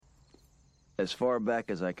As far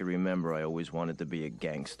back as I can remember, I always wanted to be a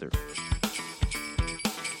gangster.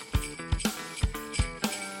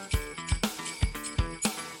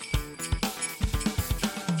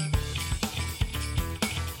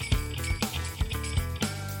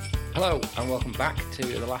 Hello and welcome back to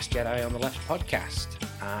The Last Jedi on the Left podcast,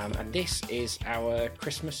 and this is our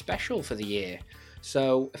Christmas special for the year.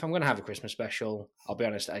 So if I'm going to have a Christmas special, I'll be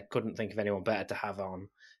honest, I couldn't think of anyone better to have on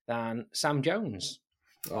than Sam Jones.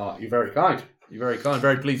 Oh, you're very kind. You're very kind.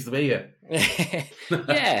 Very pleased to be here.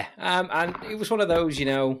 Yeah, and it was one of those,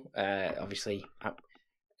 obviously,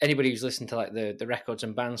 anybody who's listened to like the records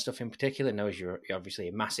and band stuff in particular knows you're obviously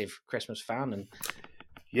a massive Christmas fan, and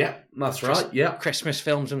yeah, that's right. Yeah, Christmas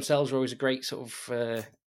films themselves are always a great sort of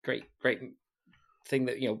great thing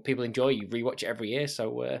that people enjoy. You rewatch it every year,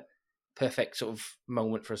 so perfect sort of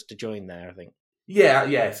moment for us to join there, I think. Yeah,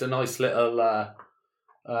 it's a nice little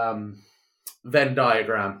Venn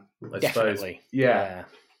diagram, I Definitely. suppose. Yeah.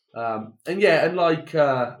 And like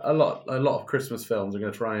a lot of Christmas films, I'm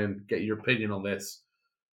going to try and get your opinion on this.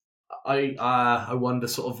 I wonder,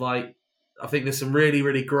 sort of like, I think there's some really,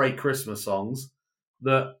 really great Christmas songs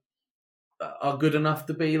that are good enough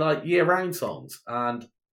to be like year-round songs, and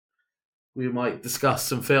we might discuss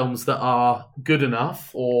some films that are good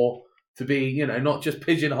enough or to be, not just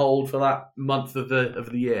pigeonholed for that month of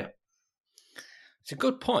the year. It's a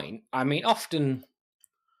good point. I mean, often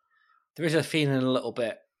there is a feeling a little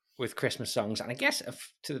bit with Christmas songs, and I guess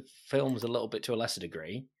to the films a little bit to a lesser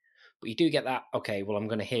degree, but you do get that, okay, well, I'm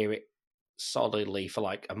going to hear it solidly for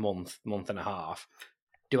like a month and a half.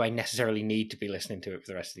 Do I necessarily need to be listening to it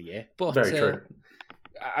for the rest of the year? But very true.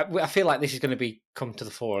 I feel like this is going to come to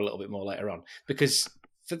the fore a little bit more later on, because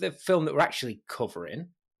for the film that we're actually covering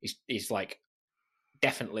is like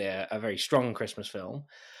definitely a very strong Christmas film,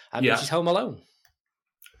 which is Home Alone.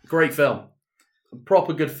 Great film.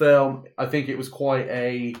 Proper good film. I think it was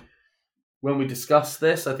quite when we discussed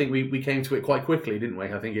this, I think we came to it quite quickly, didn't we?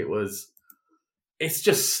 I think it's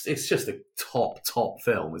just a top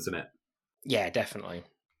film, isn't it? Yeah, definitely.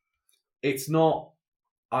 It's not.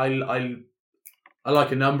 I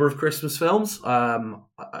like a number of Christmas films.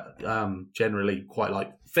 Generally quite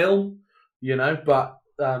like film, but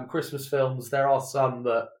Christmas films, there are some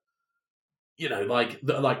that,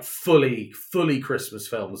 like fully Christmas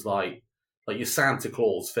films, like your Santa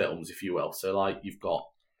Claus films, if you will. So like you've got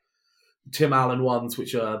Tim Allen ones,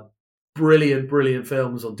 which are brilliant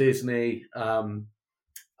films on Disney, and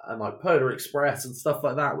like Polar Express and stuff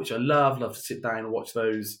like that, which I love to sit down and watch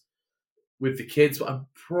those with the kids, but I'm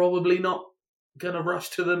probably not going to rush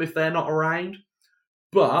to them if they're not around.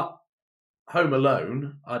 But Home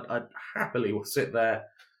Alone, I'd happily sit there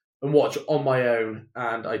and watch on my own,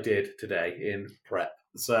 and I did today in prep.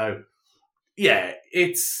 So, yeah,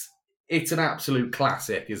 it's an absolute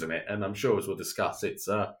classic, isn't it? And I'm sure, as we'll discuss, it's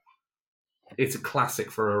a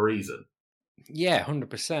classic for a reason. Yeah,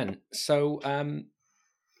 100%. So,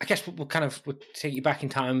 I guess we'll take you back in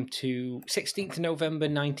time to 16th November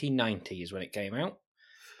 1990 is when it came out.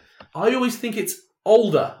 I always think it's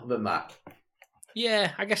older than that.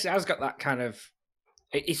 Yeah, I guess it has got that kind of...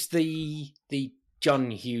 It's the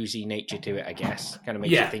John Hughesy nature to it, I guess. Kind of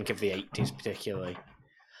makes you think of the 80s particularly.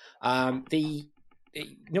 The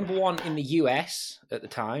number one in the US at the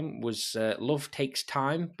time was Love Takes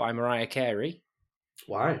Time by Mariah Carey.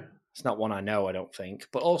 Wow. It's not one I know, I don't think.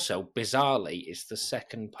 But also, bizarrely, it's the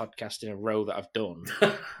second podcast in a row that I've done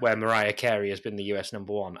where Mariah Carey has been the US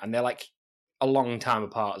number one. And they're like a long time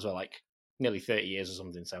apart as well, like nearly 30 years or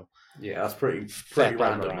something. So yeah, that's pretty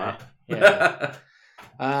random, Mariah. Yeah.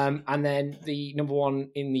 And then the number one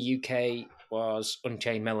in the UK was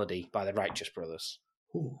Unchained Melody by the Righteous Brothers.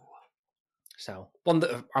 Ooh. So, one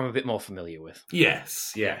that I'm a bit more familiar with.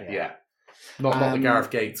 Yes, yeah. Not the Gareth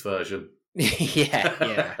Gates version.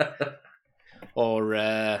 Yeah. Or,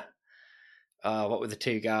 what were the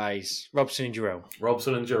two guys? Robson and Jerome.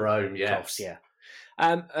 Yes. Close, yeah.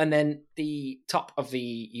 And then the top of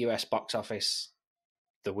the US box office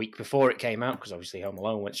the week before it came out, because obviously Home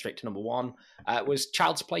Alone went straight to number one, was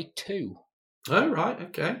Child's Play 2. Oh, right,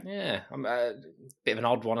 okay. Yeah, a bit of an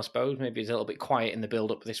odd one, I suppose. Maybe it's a little bit quiet in the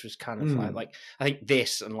build-up. This was kind of like I think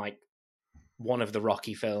this and like one of the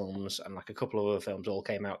Rocky films and like a couple of other films all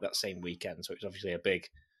came out that same weekend, so it was obviously a big...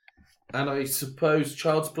 And I suppose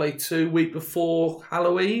Child's Play 2 week before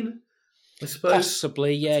Halloween, I suppose?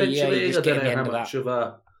 Possibly, yeah. I don't know how much of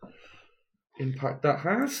a impact that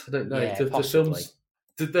has. I don't know. Yeah, the films,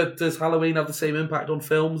 does Halloween have the same impact on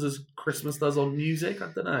films as Christmas does on music?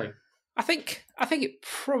 I don't know. I think it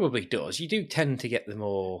probably does. You do tend to get the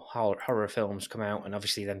more horror films come out, and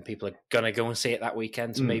obviously then people are going to go and see it that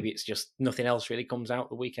weekend, so maybe it's just nothing else really comes out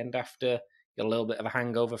the weekend after got a little bit of a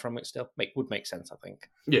hangover from it still. Would make sense, I think.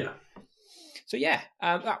 Yeah. So yeah,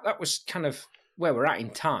 that was kind of where we're at in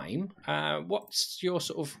time. What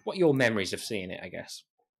your memories of seeing it, I guess?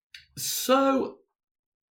 So,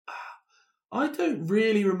 I don't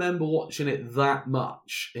really remember watching it that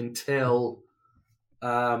much until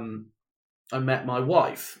I met my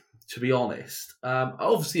wife, to be honest.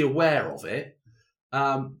 Obviously aware of it,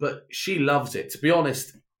 but she loves it. To be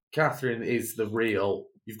honest, Catherine is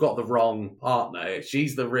you've got the wrong partner.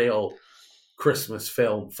 She's the real Christmas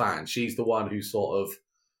film fan. She's the one who sort of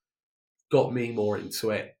got me more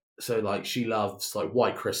into it. So, like, she loves, like,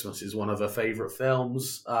 White Christmas is one of her favourite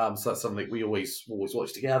films. So that's something we always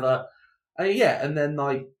watch together. And then,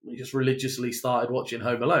 like, we just religiously started watching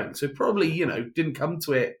Home Alone. So probably, didn't come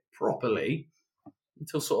to it properly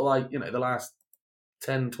until sort of, like, the last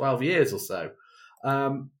 10, 12 years or so.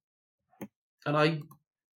 And I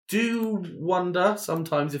do wonder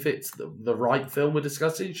sometimes if it's the right film we're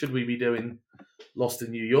discussing. Should we be doing Lost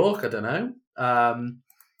in New York? I don't know.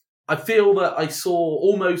 I feel that I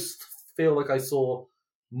saw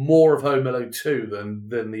more of Home Alone 2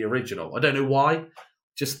 than the original. I don't know why.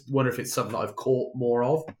 Just wonder if it's something that I've caught more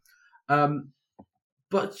of.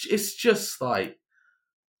 But it's just like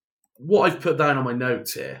what I've put down on my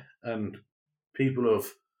notes here, and people who have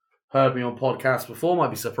heard me on podcasts before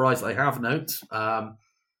might be surprised I have notes. I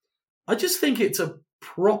just think it's a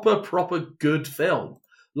proper good film.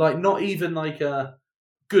 Like, not even like a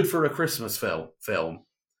good for a Christmas film.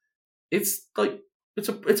 It's like it's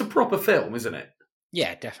a proper film, isn't it?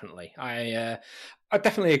 Yeah, definitely. I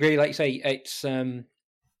definitely agree. Like you say,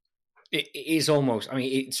 it is almost. I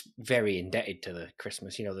mean, it's very indebted to the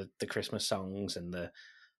Christmas. The Christmas songs and the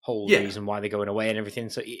whole reason why they're going away and everything.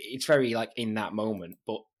 So it's very like in that moment,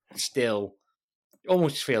 but still,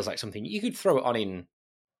 almost feels like something you could throw it on in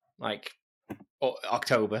like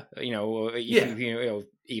October. Or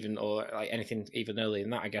even or like anything even earlier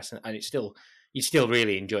than that, I guess. And it's still you still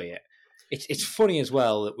really enjoy it. It's funny as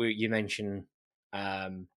well that you mention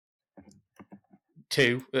 2,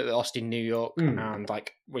 Lost in New York, and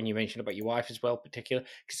like when you mentioned about your wife as well, particular,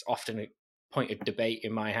 because it's often a point of debate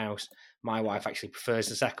in my house. My wife actually prefers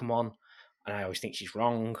the second one, and I always think she's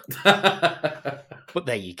wrong. But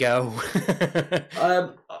there you go.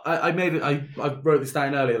 I wrote this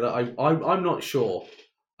down earlier that I'm not sure.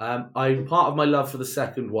 Part of my love for the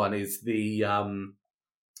second one is the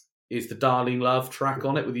Darling Love track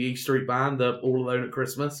on it with the E Street Band, the All Alone at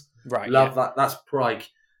Christmas. Right. Love that. That's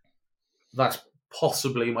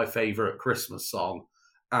possibly my favourite Christmas song.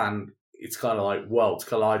 And it's kind of like worlds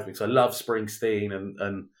collide because I love Springsteen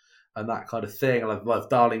and that kind of thing. And I love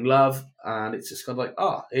Darling Love. And it's just kind of like,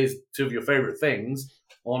 here's 2 of your favourite things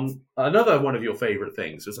on another one of your favourite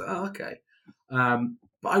things. It's like, okay.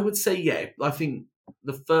 But I would say, I think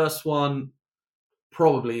the first one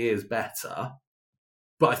probably is better.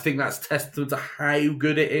 But I think that's testament to how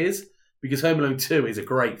good it is, because Home Alone 2 is a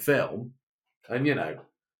great film. And,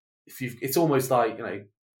 it's almost like,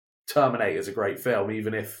 Terminator is a great film,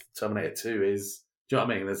 even if Terminator 2 is, do you know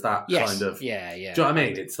what I mean? There's that kind of... Yeah. Do you know what I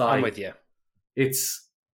mean? It's like... I'm with you. It's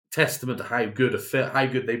testament to how good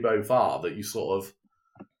they both are that you sort of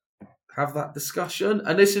have that discussion.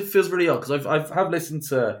 And this feels really odd, because I've listened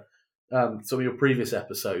to some of your previous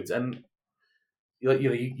episodes, and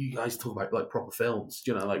you guys talk about like proper films,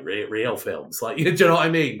 like real films, like do you know what I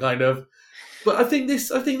mean, kind of. But I think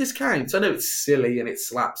this counts. I know it's silly and it's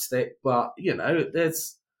slapstick, but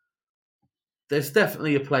there's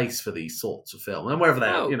definitely a place for these sorts of films, and wherever they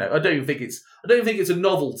are, I don't even think it's a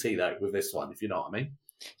novelty though with this one, if you know what I mean.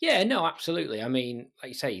 Yeah, no, absolutely. I mean, like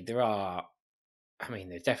you say,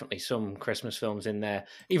 there's definitely some Christmas films in there,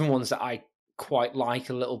 even ones that I quite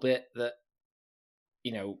like a little bit that,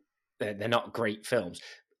 they're not great films.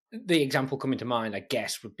 The example coming to mind, I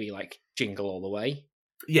guess, would be like Jingle All the Way.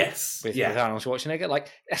 Yes. With Arnold Schwarzenegger. Like,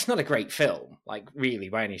 that's not a great film, like, really,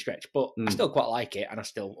 by any stretch, but I still quite like it, and I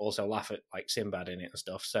still also laugh at, like, Sinbad in it and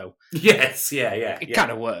stuff, so... Yes, yeah. It kind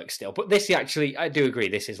of works still. But this actually, I do agree,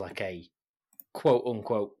 this is like a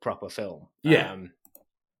quote-unquote proper film. Yeah.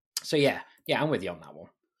 So, yeah, I'm with you on that one.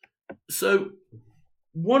 So,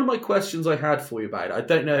 one of my questions I had for you about it, I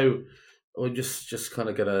don't know, I'm just kind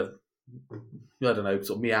of going to, I don't know,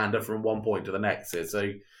 sort of meander from one point to the next here,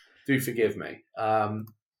 so do forgive me.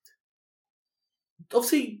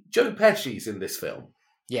 Obviously, Joe Pesci's in this film.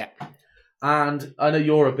 Yeah. And I know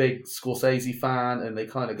you're a big Scorsese fan, and they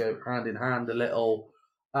kind of go hand in hand a little.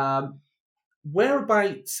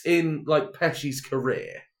 Whereabouts in, like, Pesci's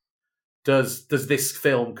career does this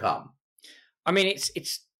film come? I mean,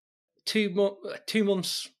 it's 2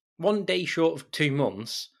 months, 1 day short of 2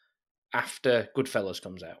 months after Goodfellas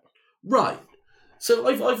comes out. Right. So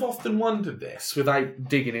I've often wondered this without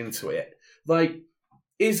digging into it. Like,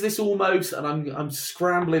 is this almost, and I'm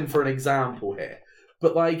scrambling for an example here,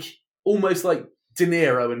 but like almost like De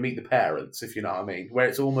Niro and Meet the Parents, if you know what I mean, where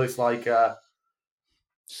it's almost like,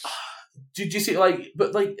 did you see like,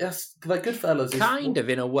 but like Goodfellas is Kind of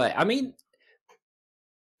in a way. I mean,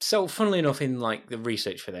 so funnily enough, in like the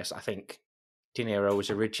research for this, I think De Niro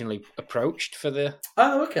was originally approached for the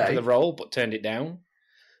role, but turned it down.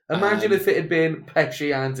 Imagine if it had been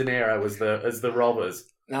Pesci and De Niro as the robbers.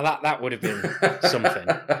 Now that would have been something.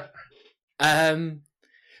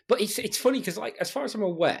 But it's funny because, like, as far as I'm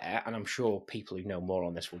aware, and I'm sure people who know more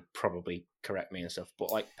on this will probably correct me and stuff,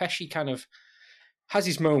 but like Pesci kind of has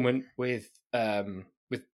his moment with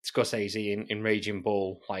Scorsese in Raging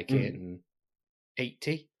Bull, like in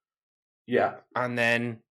 80. Yeah, and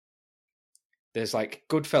then there's like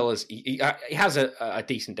Goodfellas. He has a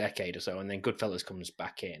decent decade or so, and then Goodfellas comes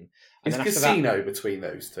back in. And is then Casino between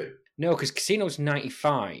those two? No, because Casino's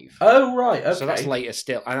 95. Oh, right. Okay. So that's later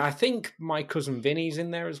still. And I think My Cousin Vinny's in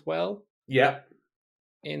there as well. Yeah.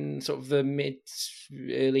 In sort of the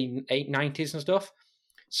early 90s and stuff.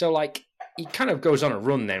 So, like, he kind of goes on a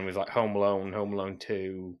run then with, like, Home Alone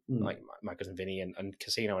 2, like My Cousin Vinny and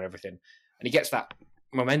Casino and everything. And he gets that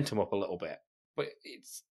momentum up a little bit. But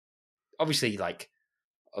it's obviously, like,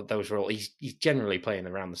 those roles, he's generally playing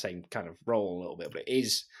around the same kind of role a little bit, but it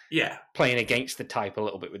is playing against the type a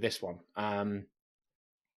little bit with this one.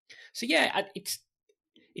 So yeah,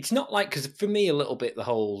 it's not like, because for me a little bit the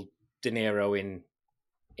whole De Niro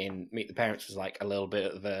in Meet the Parents was like a little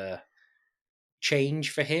bit of a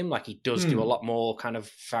change for him. Like he does do a lot more kind of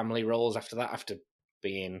family roles after that, after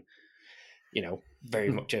being, you know,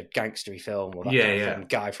 very much a gangstery film or that kind of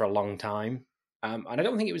guy for a long time. And I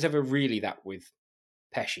don't think it was ever really that with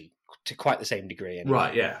Pesci to quite the same degree. Anyway.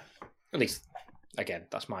 Right, yeah. At least, again,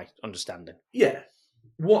 that's my understanding. Yeah.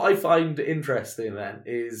 What I find interesting then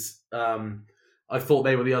is I thought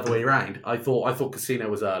they were the other way around. I thought Casino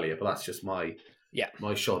was earlier, but that's just my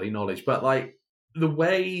shoddy knowledge. But like the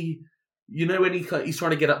way, you know, when he's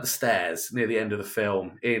trying to get up the stairs near the end of the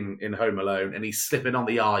film in Home Alone, and he's slipping on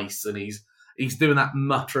the ice, and he's doing that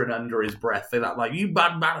muttering under his breath, and that like, you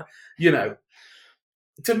bad man, you know.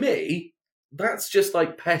 To me, that's just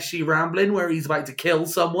like Pesci rambling where he's about to kill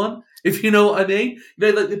someone, if you know what I mean.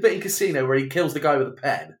 You know, like the bit in Casino where he kills the guy with a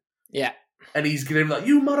pen. Yeah. And he's giving him like,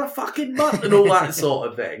 you motherfucking mutt, and all that sort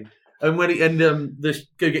of thing. And when the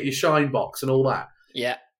go get your shine box and all that.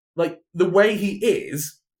 Yeah. Like the way he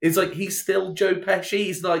is like he's still Joe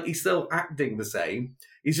Pesci. He's still acting the same.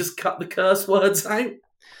 He's just cut the curse words out.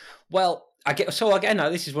 Well,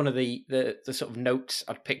 this is one of the sort of notes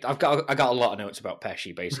I'd picked. I got a lot of notes about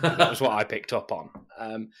Pesci, basically. That was what I picked up on.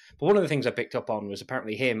 But one of the things I picked up on was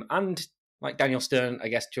apparently him and like Daniel Stern, I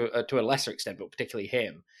guess to a lesser extent, but particularly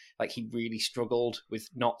him. Like he really struggled with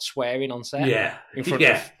not swearing on set. Yeah, in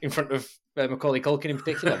front of Macaulay Culkin in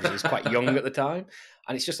particular. Obviously, he's quite young at the time,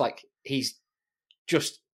 and it's just like he's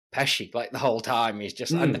just Pesci like the whole time. He's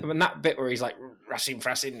just and that bit where he's like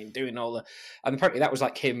rassing and doing all the, and apparently that was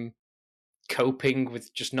like him coping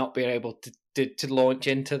with just not being able to launch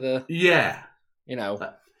into the you know.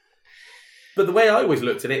 But the way I always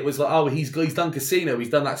looked at it was like, oh, he's done Casino, he's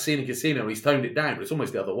done that scene in Casino, and he's toned it down. But it's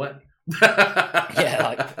almost the other way. Yeah,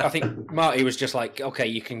 like I think Marty was just like, okay,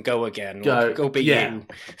 you can go again, go be you.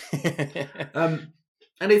 And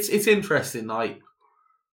it's interesting, like,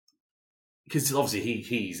 because obviously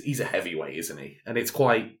he's a heavyweight, isn't he? And it's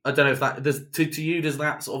quite, I don't know if that does to you, does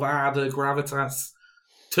that sort of add a gravitas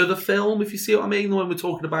to the film, if you see what I mean? When we're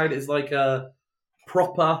talking about it as like a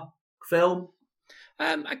proper film?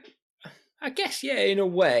 I guess, yeah, in a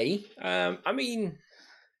way. I mean,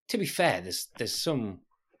 to be fair, there's some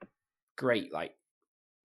great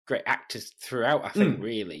actors throughout, I think,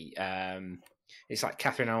 really. It's like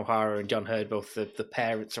Catherine O'Hara and John Hurd, both the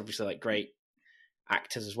parents, obviously, like great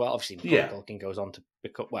actors as well. Obviously, Culkin goes on to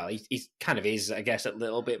become, well, he kind of is, I guess, a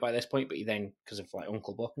little bit by this point, but he then, because of like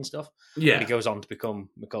Uncle Buck and stuff, he goes on to become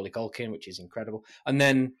Macaulay Culkin, which is incredible. And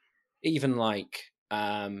then even like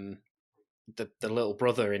the little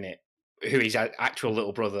brother in it, who his actual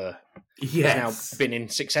little brother, has now been in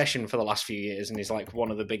Succession for the last few years and is like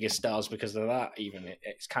one of the biggest stars because of that. Even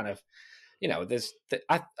it's kind of, you know,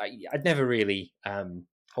 I'd never really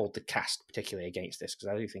hold the cast particularly against this,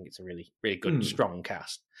 because I do think it's a really, really good, strong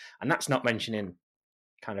cast. And that's not mentioning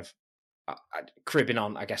kind of cribbing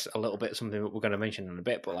on, I guess, a little bit something that we're going to mention in a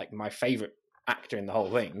bit, but like my favourite actor in the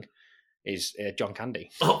whole thing is John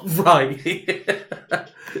Candy. Oh, right.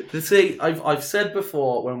 See, I've said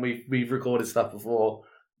before when we've recorded stuff before,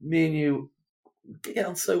 me and you get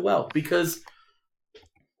on so well, because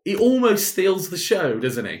he almost steals the show,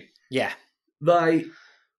 doesn't he? Yeah. Like,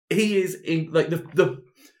 he is in, like, the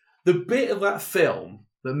bit of that film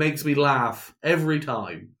that makes me laugh every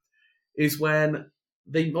time is when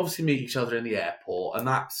they obviously meet each other in the airport, and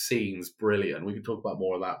that scene's brilliant. We can talk about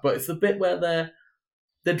more of that, but it's the bit where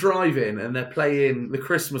they're driving and they're playing the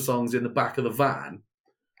Christmas songs in the back of the van,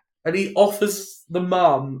 and he offers the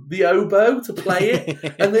mum the oboe to play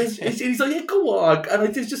it, and he's like, "Yeah, go on,"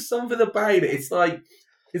 and there's just something about it. It's like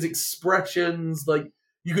his expressions, like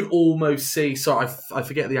you can almost see. Sorry, I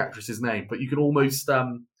forget the actress's name, but you can almost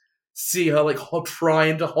see her like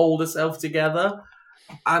trying to hold herself together,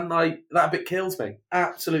 and like that bit kills me.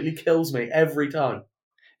 Absolutely kills me every time.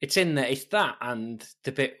 It's in there. It's that and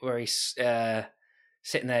the bit where he's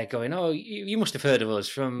sitting there going, "Oh, you must have heard of us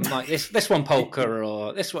from like this one polka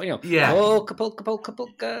or this one, Yeah. polka, polka, polka,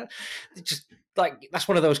 polka." It's just like that's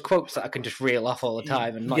one of those quotes that I can just reel off all the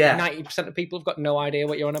time, and like Yeah. 90% of people have got no idea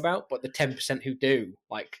what you're on about, but the 10% who do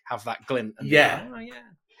like have that glint. And Yeah. go, "Oh, yeah."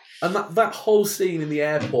 And that whole scene in the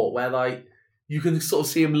airport where like you can sort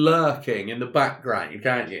of see him lurking in the background,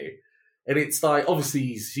 can't you? And it's like obviously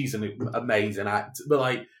he's an amazing actor, but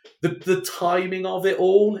like the timing of it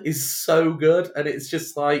all is so good, and it's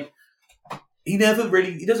just like he doesn't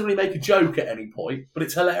really make a joke at any point, but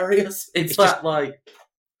it's hilarious. It's that just, like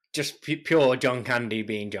just pure John Candy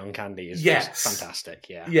being John Candy is Yes. fantastic.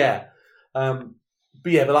 Yeah. yeah. But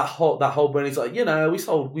that whole when he's like, we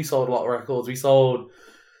sold a lot of records, we sold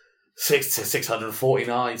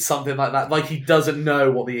 649, something like that. Like he doesn't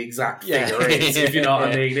know what the exact figure is, if you know what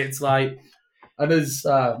I mean. It's like, and as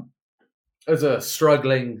a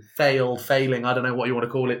struggling, failing, I don't know what you want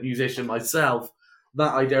to call it, musician myself,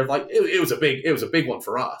 that idea of like it was a big one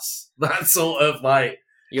for us. That sort of like.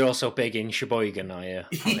 You're also big in Sheboygan, are you?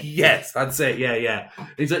 Yes, that's it. Yeah.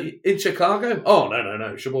 Is it in Chicago? Oh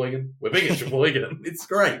no, Sheboygan. We're big in Sheboygan. It's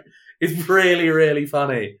great. It's really, really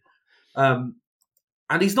funny.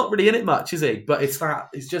 And he's not really in it much, is he? But it's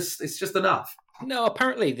just enough. No,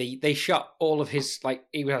 apparently they shot all of his, like,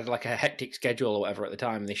 he had like a hectic schedule or whatever at the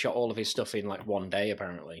time, and they shot all of his stuff in like one day,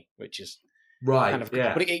 apparently, which is Right. kind of,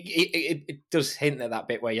 yeah. But it does hint at that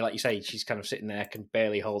bit where you, like you say, she's kind of sitting there, can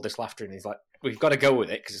barely hold this laughter, and he's like, we've got to go with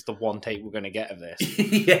it because it's the one take we're going to get of this.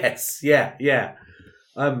 Yes. Yeah.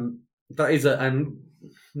 That is and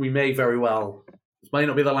we may very well. This may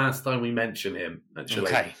not be the last time we mention him.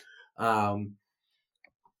 Actually. Okay.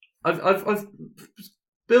 I've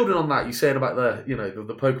building on that you saying about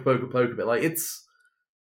the poker bit, like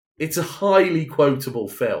it's a highly quotable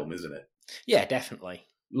film, isn't it? Yeah, definitely.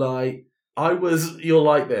 Like you'll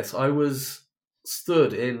like this. I was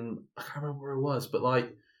stood in, I can't remember where it was, but like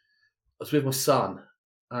I was with my son,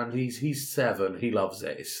 and he's 7. He loves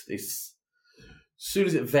it. It's as soon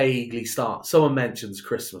as it vaguely starts, someone mentions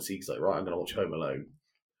Christmas, he's like, right, I'm going to watch Home Alone,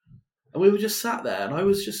 and we were just sat there, and I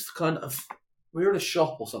was just kind of. We were in a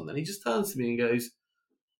shop or something. He just turns to me and goes,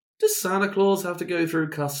 "Does Santa Claus have to go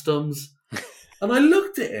through customs?" And I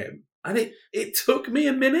looked at him, and it took me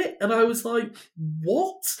a minute, and I was like,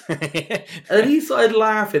 "What?" And he started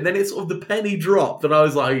laughing. Then it sort of the penny dropped, and I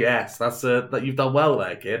was like, "Yes, that you've done well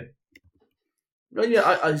there, kid." And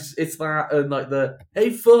yeah, it's that, and like the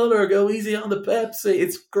 "Hey Fuller, go easy on the Pepsi."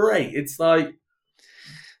 It's great. It's like,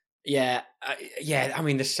 yeah. I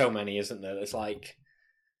mean, there's so many, isn't there? There's like,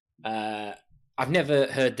 I've never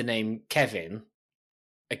heard the name Kevin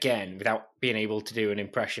again without being able to do an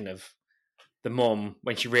impression of the mum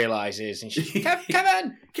when she realises and she's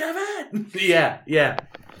Kevin. Yeah.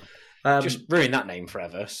 Just ruin that name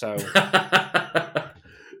forever. So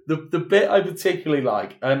the bit I particularly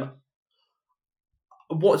like,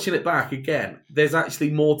 watching it back again, there's actually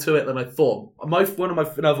more to it than I thought. One of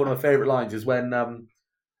my favourite lines is when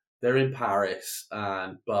they're in Paris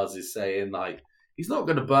and Buzz is saying like, he's not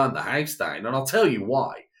going to burn the house down, and I'll tell you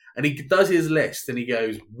why. And he does his list, and he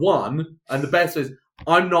goes, 1, and the best is,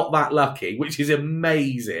 I'm not that lucky, which is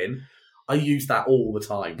amazing. I use that all the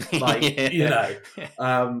time.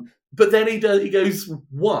 But then he goes,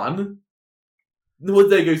 1,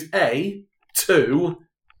 then he goes A, 2,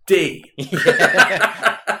 D.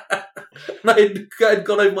 I'd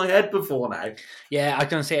gone over my head before now. Yeah, I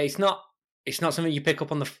was going to say, it's not something you pick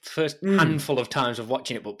up on the first handful of times of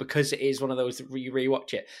watching it, but because it is one of those that you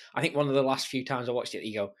rewatch it, I think one of the last few times I watched it,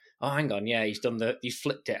 you go, oh, hang on, yeah, he's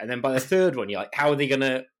flipped it. And then by the third one, you're like, what are they going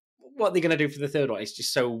to do for the third one? It's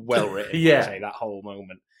just so well written. Yeah. Say, that whole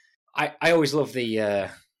moment. I always love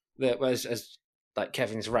as like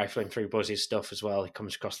Kevin's rifling through Buzz's stuff as well. He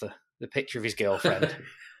comes across the picture of his girlfriend.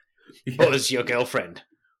 Yeah. Buzz, your girlfriend.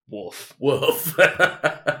 Woof. Woof.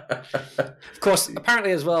 Of course,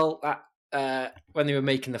 apparently as well, when they were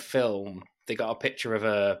making the film, they got a picture of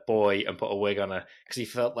a boy and put a wig on her because he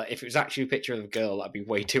felt like if it was actually a picture of a girl, that'd be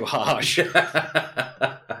way too harsh.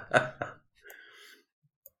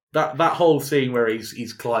 That whole scene where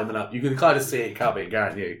he's climbing up, you can kind of see it coming,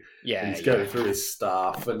 can't you? Yeah, And he's going through his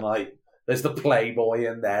stuff, and like there's the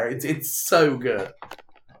Playboy in there. It's so good.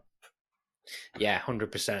 Yeah,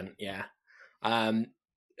 100%. Yeah, and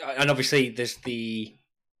obviously there's the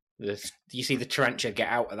you see the tarantula get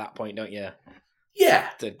out at that point, don't you? Yeah,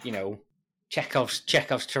 Chekhov's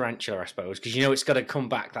tarantula, I suppose, because it's got to come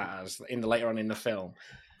back that as later on in the film.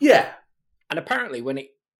 yeah. And apparently, when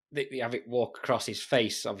they have it walk across his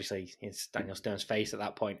face, obviously it's Daniel Stern's face at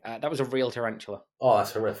that point. That was a real tarantula. Oh,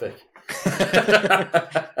 that's horrific.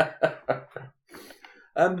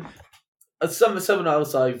 Someone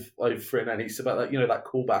else I've written, and it's about that that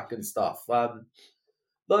callback and stuff.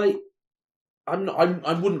 Like I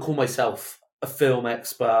wouldn't call myself a film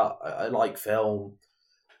expert. I like film,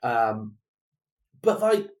 but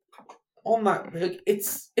like on that, like,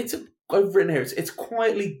 I've written here. It's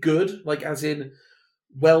quietly good, like as in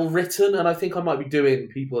well written, and I think I might be doing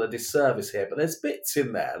people a disservice here. But there's bits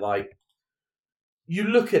in there like you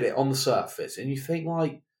look at it on the surface and you think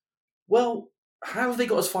like, well, how have they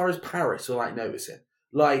got as far as Paris without noticing?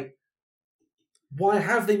 Like, why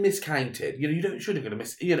have they miscounted? You shouldn't going to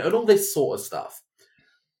miss, and all this sort of stuff.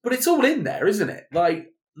 But it's all in there, isn't it? Like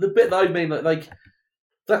the bit that I mean, like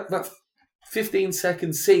that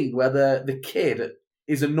 15-second scene where the kid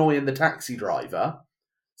is annoying the taxi driver,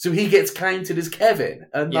 so he gets counted as Kevin,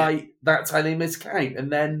 and like that's how they miscount.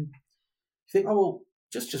 And then you think, oh well,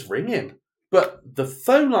 just ring him. But the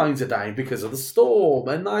phone lines are down because of the storm,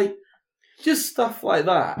 and like just stuff like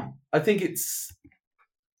that. I think it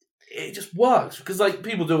just works because like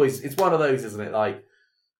people do always. It's one of those, isn't it? Like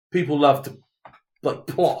people love to like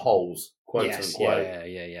plot holes, quote unquote.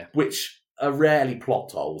 Yeah. Which are rarely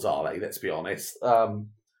plot holes, are they? Let's be honest.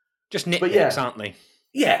 Just nitpicks, aren't they?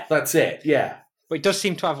 Yeah, that's it. Yeah, but it does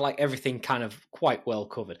seem to have like everything kind of quite well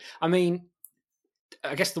covered. I mean,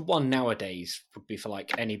 I guess the one nowadays would be for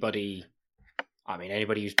like anybody. I mean,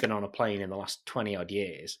 anybody who's been on a plane in the last 20 odd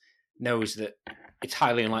years knows that it's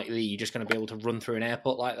highly unlikely you're just going to be able to run through an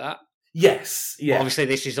airport like that. Yes, yeah. Obviously,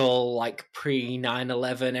 this is all like pre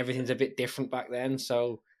 9/11. Everything's a bit different back then,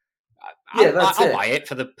 so I'll buy it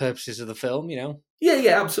for the purposes of the film.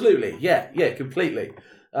 Yeah, absolutely. Yeah, completely.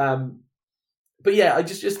 But yeah, I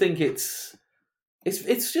just think it's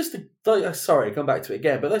just sorry, I come back to it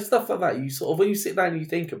again. But there's stuff like that. You sort of when you sit down and you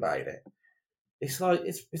think about it, it's like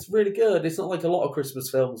it's really good. It's not like a lot of Christmas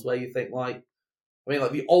films where you think like. I mean,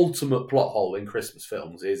 like the ultimate plot hole in Christmas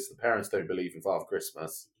films is the parents don't believe in Father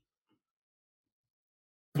Christmas.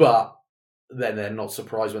 But then they're not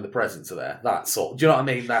surprised when the presents are there. Do you know what I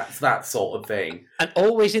mean? That's that sort of thing. And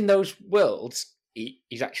always in those worlds,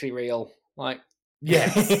 he's actually real. Like,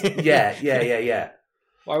 yes, yeah.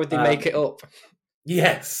 Why would they make it up?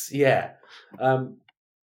 Yes, yeah.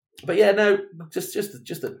 But yeah, no, just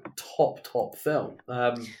a top film.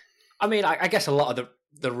 I mean, I guess a lot of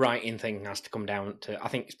the writing thing has to come down to. I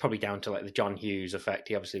think it's probably down to like the John Hughes effect.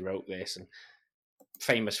 He obviously wrote this and.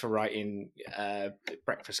 Famous for writing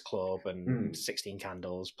Breakfast Club and 16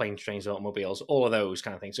 Candles, Planes, Trains, Automobiles, all of those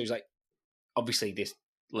kind of things. So he's like, obviously, this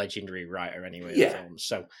legendary writer anyway. Yeah. Of films.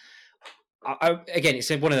 So, again, it's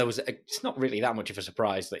one of those. It's not really that much of a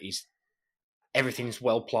surprise that everything's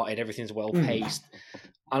well plotted, everything's well paced,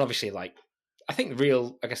 and obviously, like, I think the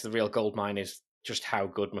real gold mine is just how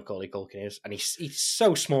good Macaulay Culkin is, and he's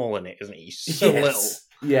so small in it, isn't he? He's so little,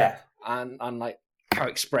 yeah, and like how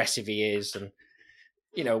expressive he is, and.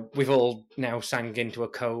 We've all now sang into a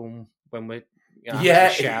comb when we're after a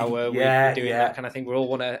shower. We're doing that kind of thing. We all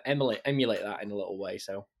want to emulate that in a little way.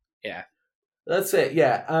 So, yeah. That's it,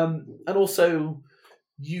 yeah. And also,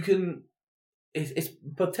 you can... It's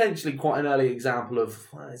potentially quite an early example of,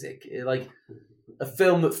 what is it, like a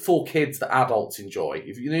film that for kids that adults enjoy.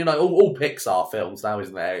 If all Pixar films now,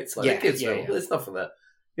 isn't there? It's like a kids film. There's stuff in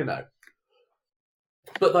there,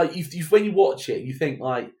 But like, when you watch it, you think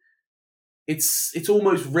like, it's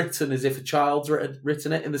almost written as if a child's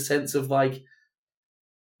written it in the sense of like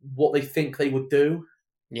what they think they would do.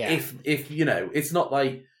 Yeah. If it's not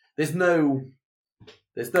like there's no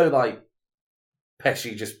like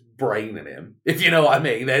Pesci just braining him. If you know what I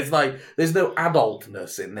mean. There's no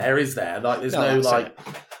adultness in there, is there? Like there's the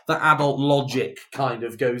adult logic kind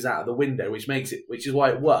of goes out of the window, which is why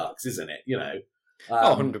it works, isn't it?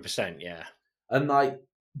 100%, yeah. And like,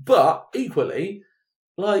 but equally,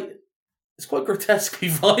 like. It's quite grotesquely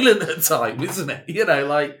violent at times, isn't it?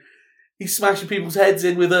 Like he's smashing people's heads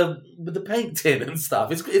in with a paint tin and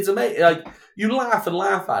stuff. It's amazing. Like you laugh and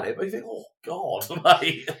laugh at it, but you think, oh god,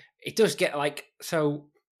 like it does get like so.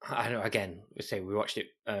 I don't know. Again, we say we watched it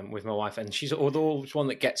with my wife, and she's always one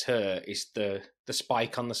that gets her is the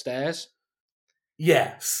spike on the stairs.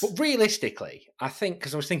 Yes. But realistically, I think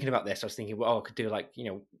because I was thinking about this, I was thinking, well, I could do like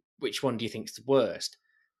which one do you think's the worst?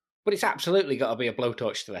 But it's absolutely got to be a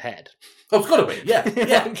blowtorch to the head. Oh, it's got to be. Yeah,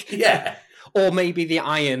 yeah, yeah. Or maybe the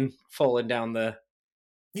iron falling down the.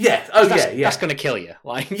 Yeah. Oh, that's, yeah. That's going to kill you.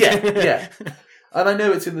 Like. Yeah. And I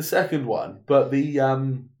know it's in the second one, but the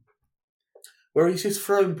where he's just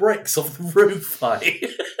throwing bricks off the roof, like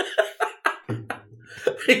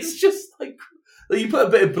it's just like you put a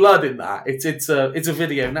bit of blood in that. It's a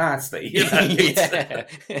video nasty. You know? Yeah.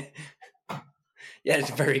 Yeah,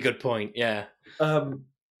 it's a very good point. Yeah.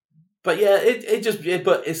 But yeah,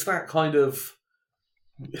 but it's that kind of,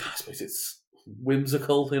 I suppose it's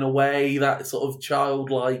whimsical in a way, that sort of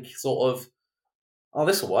childlike sort of, oh,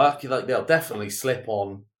 this will work. Like they'll definitely slip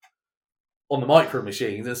on the micro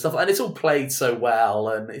machines and stuff, and it's all played so well,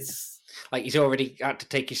 and it's like he's already had to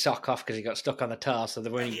take his sock off because he got stuck on the tar. So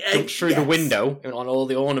that when he jumps through the window on all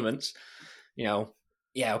the ornaments, yeah,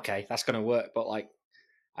 okay, that's going to work. But like,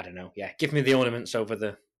 I don't know. Yeah, give me the ornaments over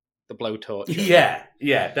the blowtorch.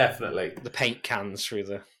 Yeah, definitely. The paint cans through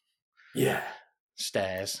the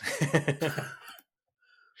stairs.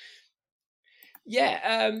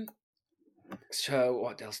 Yeah. So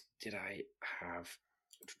what else did I have?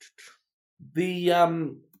 The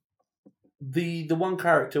one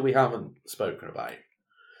character we haven't spoken about,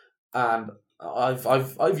 and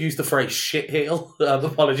I've used the phrase shitheel.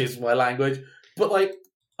 Apologies for my language, but like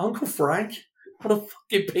Uncle Frank, what a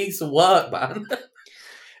fucking piece of work, man.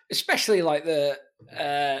 Especially like the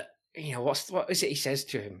what is it he says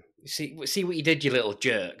to him? See what you did, you little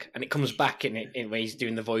jerk, and it comes back in when he's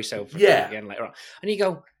doing the voiceover again later on, and you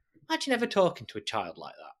go, imagine ever talking to a child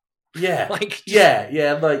like that. Yeah, like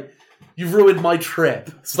like you've ruined my trip.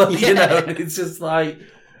 It's like it's just like,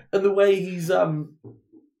 and the way he's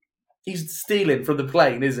stealing from the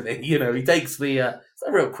plane, isn't he? He takes the is that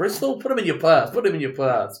a real crystal? Put him in your purse.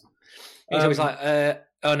 He's always like,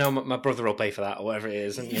 oh no, my brother will pay for that, or whatever it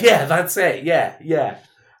is. And, yeah, that's it. Yeah.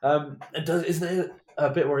 Isn't it a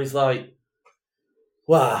bit where he's like,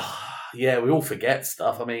 well, yeah, we all forget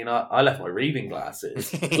stuff. I mean, I left my reading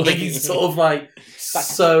glasses. Like he's sort of like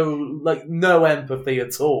so like no empathy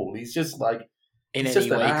at all. He's just like in he's any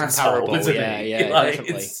just way an asshole, comparable. isn't Yeah, he? yeah, like,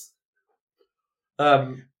 definitely.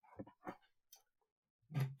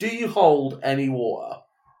 Do you hold any water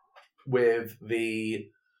with the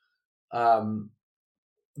Home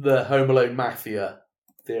Alone Mafia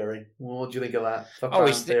theory? What do you think of that?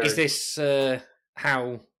 Is this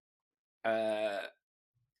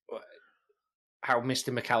how Mr.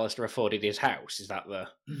 McAllister afforded his house? Is that the?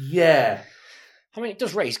 Yeah. I mean, it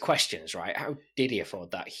does raise questions, right? How did he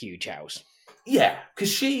afford that huge house? Yeah,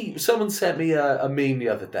 because someone sent me a meme the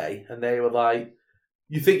other day, and they were like,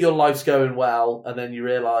 "You think your life's going well, and then you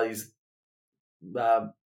realise, I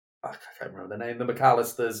can't remember the name, the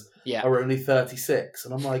McAllisters are only 36,"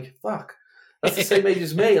 and I'm like, "Fuck, that's the same age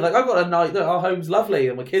as me." Like, I've got our home's lovely,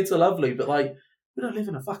 and my kids are lovely, but like, we don't live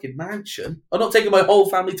in a fucking mansion. I'm not taking my whole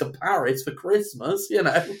family to Paris for Christmas,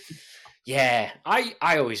 Yeah, I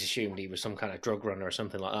always assumed he was some kind of drug runner or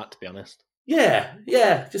something like that, to be honest.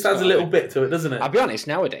 Yeah, just adds a little bit to it, doesn't it? I'll be honest,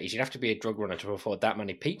 nowadays, you'd have to be a drug runner to afford that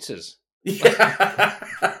many pizzas. Yeah.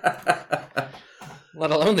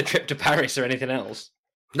 Let alone the trip to Paris or anything else.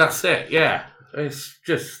 That's it, yeah. It's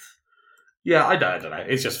just... Yeah, I don't know.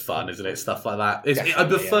 It's just fun, isn't it? Stuff like that.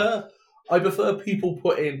 I prefer people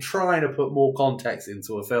trying to put more context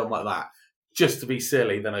into a film like that just to be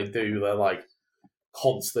silly than I do the like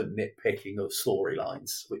constant nitpicking of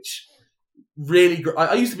storylines, which really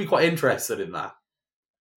I used to be quite interested in that,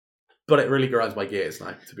 but it really grinds my gears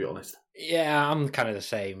now, to be honest. Yeah, I'm kind of the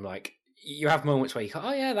same. Like, you have moments where you go,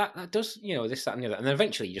 oh yeah, that does, this, that, and the other, and then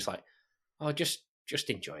eventually you're just like, oh, just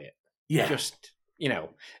enjoy it. Yeah, just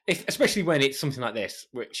especially when it's something like this,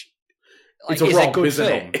 which it's a good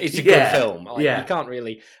film. It's a good film. Like, you can't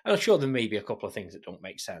really. I'm sure there may be a couple of things that don't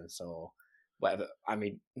make sense or whatever. I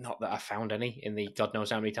mean, not that I've found any in the God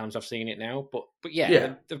knows how many times I've seen it now, but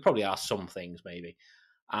yeah. There probably are some things maybe.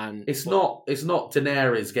 And it's not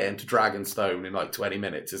Daenerys getting to Dragonstone in like 20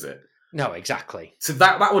 minutes, is it? No, exactly. So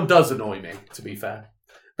that one does annoy me, to be fair.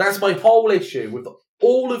 That's my whole issue with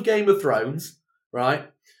all of Game of Thrones, right?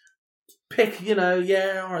 Pick, all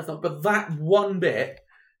right, but that one bit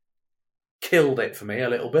killed it for me a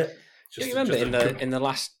little bit. Do you remember in the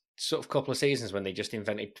last sort of couple of seasons when they just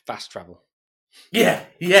invented fast travel? Yeah.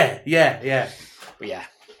 But yeah.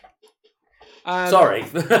 Sorry.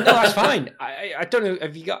 No, that's fine. I don't know.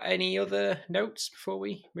 Have you got any other notes before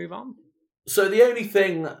we move on? So the only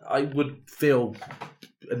thing I would feel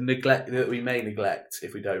that we may neglect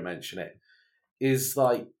if we don't mention it is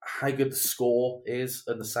like how good the score is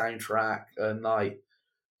and the soundtrack, and like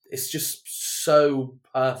it's just so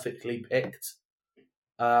perfectly picked.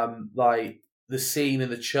 Like the scene in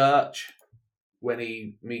the church when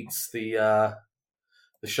he meets the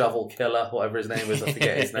shovel killer, whatever his name is, I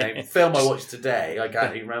forget his name. Film I watched today, I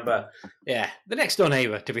can't even remember. Yeah, the next door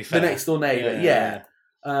neighbour. To be fair, The next door neighbour, yeah.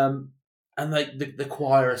 And like the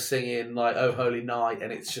choir are singing like "Oh Holy Night,"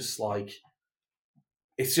 and it's just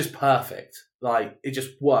perfect. Like it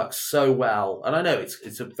just works so well. And I know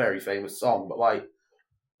it's a very famous song, but like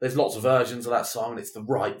there's lots of versions of that song, and it's the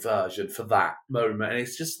right version for that moment. And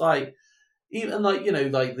it's just like even like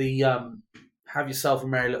like the "Have Yourself a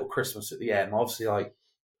Merry Little Christmas" at the end. Obviously, like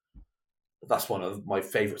that's one of my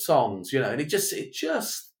favourite songs, and it just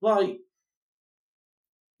like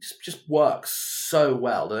just works so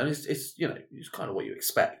well, and it's it's kind of what you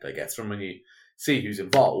expect, I guess, from when you see who's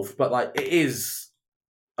involved. But like it is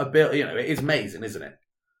a bit, it is amazing, isn't it?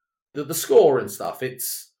 The score and stuff, it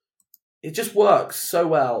just works so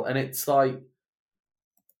well, and it's like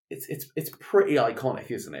it's pretty iconic,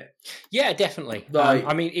 isn't it? Yeah, definitely. Like,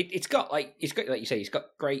 I mean, it's got like you say, it's got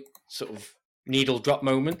great sort of needle drop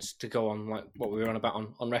moments to go on, like what we were on about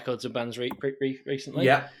on records and bands recently.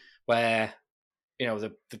 Yeah, where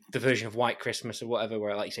the version of White Christmas or whatever,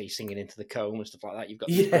 where like you say, you're singing into the comb and stuff like that. You've got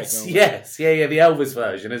yeah, the Elvis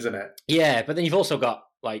version, isn't it? Yeah, but then you've also got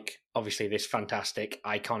like obviously this fantastic,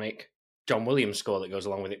 iconic John Williams score that goes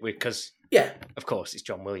along with it, because of course it's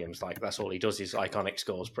John Williams. Like that's all he does is iconic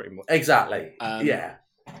scores, pretty much. Exactly. Yeah.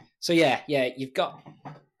 So yeah, you've got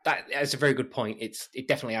that. That's a very good point. It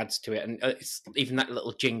definitely adds to it, and it's even that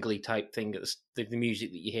little jingly type thing at the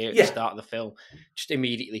music that you hear at the start of the film just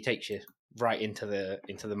immediately takes you right into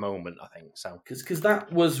the moment, I think. So because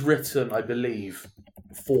that was written, I believe,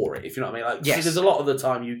 for it. If you know what I mean, like yes. Because a lot of the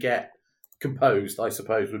time you get composed, I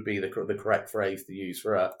suppose, would be the correct phrase to use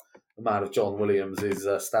for a man of John Williams'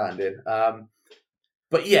 stand-in.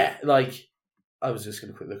 But yeah, like I was just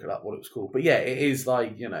going to quick look it up what it was called. But yeah, it is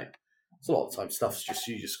like it's a lot of the time stuff's just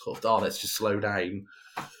you just called. Oh, let's just slow down.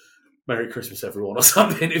 Merry Christmas, everyone, or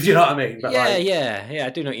something, if you know what I mean. But yeah, I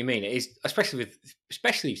do know what you mean. It is, especially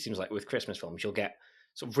it seems like with Christmas films, you'll get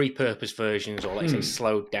sort of repurposed versions, or like say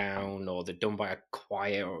slowed down, or they're done by a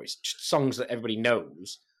choir, or it's just songs that everybody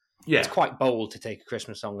knows. Yeah, it's quite bold to take a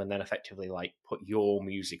Christmas song and then effectively like put your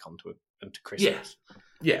music onto Christmas.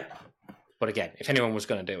 Yeah. But again, if anyone was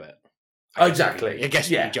going to do it, I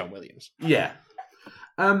guess it would be John Williams. Yeah.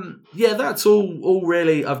 That's all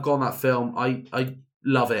really I've got on that film. I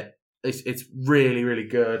love it. It's really, really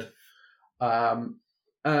good.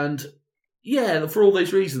 And yeah, for all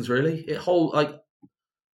those reasons, really.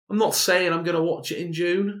 I'm not saying I'm going to watch it in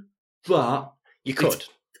June, but you could.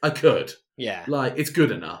 I could. Yeah. Like, it's good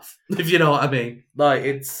enough, if you know what I mean. Like,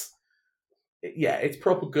 it's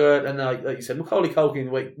proper good. And like you said, Macaulay Culkin,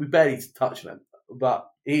 we barely touched him, but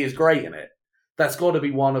he is great in it. That's got to be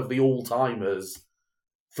one of the all-timers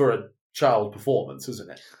for a child performance, isn't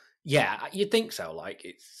it? Yeah, you'd think so. Like,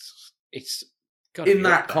 it's got in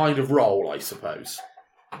that kind of role, I suppose.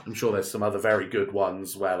 I'm sure there's some other very good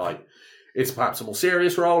ones where, like, it's perhaps a more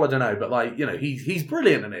serious role. I don't know, but like, he's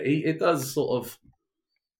brilliant in it. It does sort of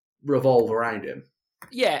revolve around him.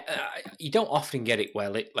 Yeah, you don't often get it where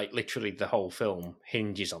literally the whole film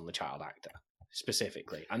hinges on the child actor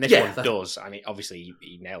specifically, and this one does. I mean, obviously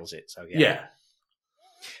he nails it. So yeah.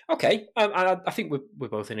 Okay, I think we're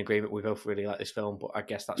both in agreement. We both really like this film, but I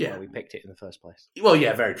guess that's why we picked it in the first place. Well,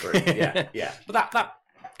 yeah, very true. Yeah. But that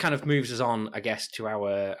kind of moves us on, I guess, to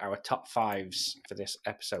our top fives for this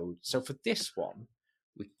episode. So for this one,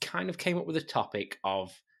 we kind of came up with a topic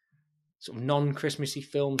of sort of non-Christmassy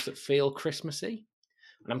films that feel Christmassy,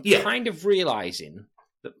 and I'm kind of realizing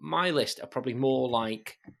that my list are probably more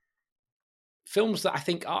like films that I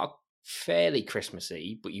think are fairly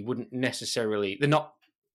Christmassy, but you wouldn't necessarily. They're not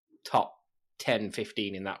top 10,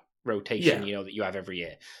 15 in that rotation, that you have every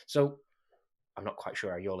year. So I'm not quite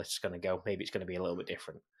sure how your list is going to go. Maybe it's going to be a little bit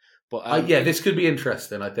different. But this could be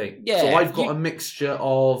interesting, I think. Yeah, so I've got a mixture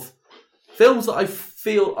of films that I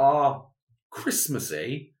feel are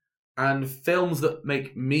Christmassy and films that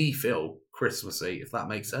make me feel Christmassy, if that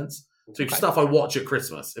makes sense. So stuff I watch at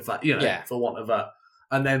Christmas, if that, for want of a...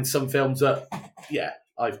 And then some films that,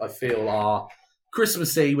 I feel are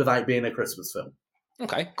Christmassy without being a Christmas film.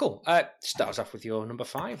 Okay, cool. Start us off with your number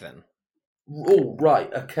 5 then. Oh,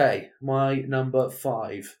 right. Okay. My number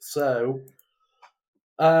 5. So,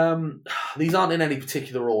 these aren't in any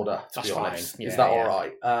particular order, to be honest. Is that all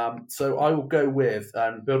right? So I will go with,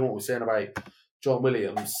 and building on what we're saying about John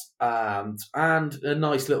Williams, and a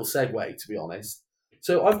nice little segue, to be honest.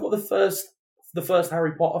 So I've got the first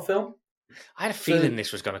Harry Potter film. I had a feeling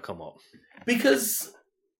this was going to come up. Because,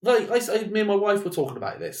 like, me and my wife were talking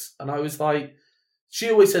about this, and I was like, she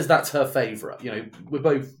always says that's her favourite. You know, we're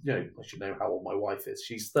both, you know, I should know how old my wife is.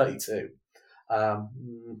 She's 32.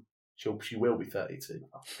 She will be 32.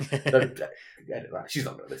 Don't edit that. She's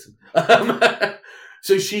not going to listen.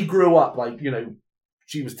 So she grew up, like, you know,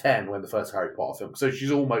 she was 10 when the first Harry Potter film, so she's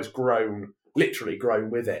almost literally grown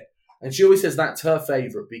with it. And she always says that's her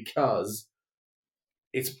favourite because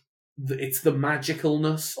it's the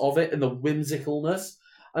magicalness of it and the whimsicalness.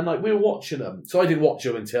 And like we were watching them, so I didn't watch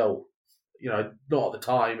them until, you know, not at the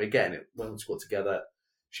time. Again, once we got together,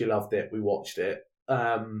 she loved it. We watched it.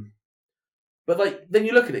 But like then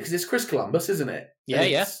you look at it because it's Chris Columbus, isn't it? Yeah,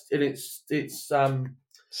 and it's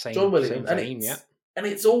same, John Williams, same theme, yeah. And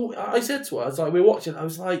it's all. I said to her, I was like, we were watching. I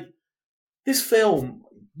was like, this film,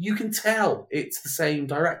 you can tell it's the same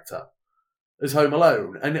director as Home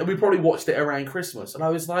Alone, and we probably watched it around Christmas. And I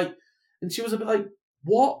was like, and she was a bit like,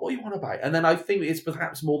 what? What are you on about? And then I think it's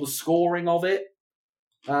perhaps more the scoring of it.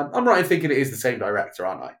 I'm right in thinking it is the same director,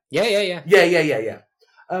 aren't I? Yeah.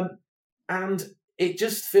 And it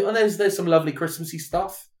just feels, and there's some lovely Christmassy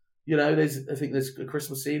stuff. You know, I think there's a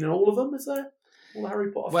Christmas scene in all of them, is there? All the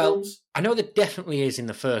Harry Potter films? I know there definitely is in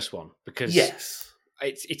the first one, because yes.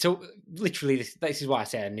 It's literally, this is why I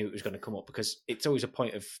say I knew it was going to come up, because it's always a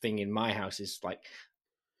point of thing in my house is like,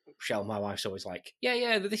 Shell, my wife's always like,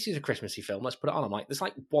 yeah, this is a Christmassy film, let's put it on. I'm like, there's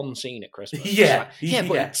like one scene at Christmas. Yeah. Like,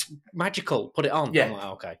 but it's magical, put it on. Yeah. I'm like,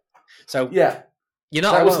 okay. So, yeah, you're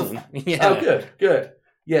not alone. Yeah. Oh, good.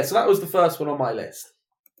 Yeah, so that was the first one on my list.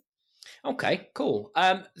 Okay, cool.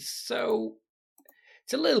 So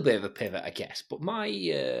it's a little bit of a pivot, I guess, but my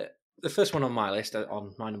the first one on my list,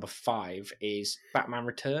 on my number 5, is Batman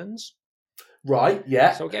Returns. Right,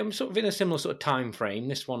 yeah. So again, we're sort of in a similar sort of time frame.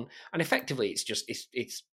 This one, and effectively,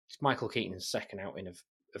 it's Michael Keaton's second outing of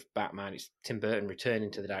Batman. It's Tim Burton returning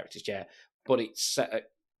to the director's chair, but it's set at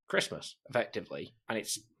Christmas, effectively, and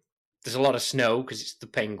there's a lot of snow because it's the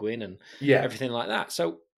Penguin and everything like that.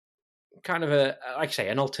 So kind of like I say,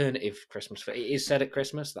 an alternative Christmas. It is set at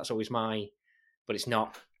Christmas. That's always but it's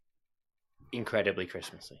not incredibly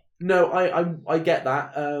Christmassy. No, I get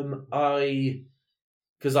that.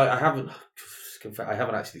 Because I haven't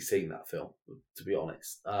actually seen that film, to be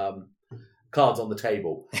honest. Cards on the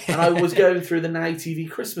table, and I was going through the Now TV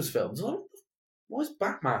Christmas films. And why is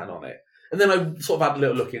Batman on it? And then I sort of had a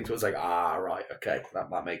little look into it. I was like, right, okay,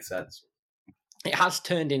 that makes sense. It has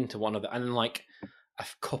turned into one of and like a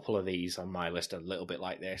couple of these on my list are a little bit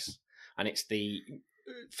like this. And it's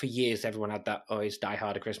for years everyone had that, it's Die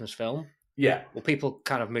Hard, a Christmas film. Yeah. Well, people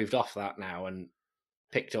kind of moved off that now and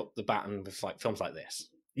picked up the baton with like films like this.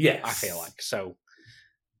 Yes. I feel like. So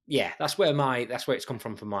yeah, that's where it's come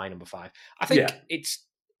from for my number 5. I think it's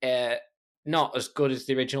not as good as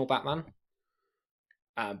the original Batman.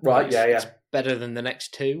 Right, it's better than the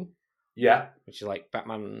next 2. Yeah. Which is like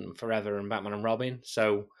Batman Forever and Batman and Robin.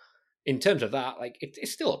 So in terms of that, like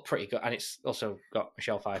it's still a pretty good, and it's also got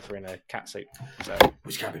Michelle Pfeiffer in a catsuit. So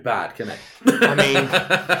which can't be bad, can it?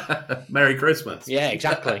 I mean, Merry Christmas. Yeah,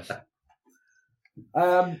 exactly.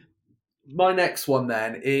 My next one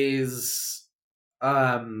then is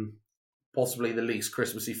possibly the least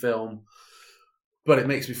Christmassy film, but it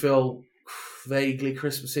makes me feel vaguely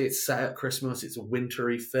Christmassy. It's set at Christmas. It's a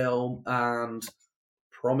wintry film, and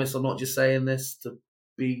promise I'm not just saying this to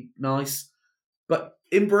be nice, but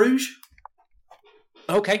In Bruges.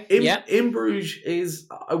 Okay. In Bruges is,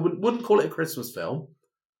 I wouldn't call it a Christmas film,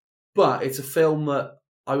 but it's a film that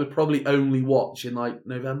I would probably only watch in like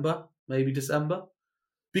November, maybe December,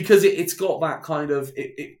 because it's got that kind of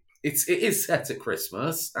it is set at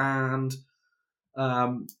Christmas, and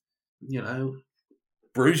you know,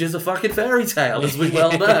 Bruges is a fucking fairy tale, as we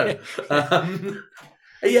well know.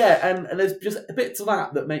 And there's just bits of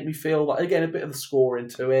that make me feel like, again, a bit of the score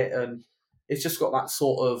into it, and it's just got that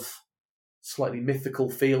sort of slightly mythical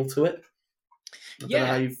feel to it. I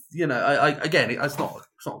don't know how it's not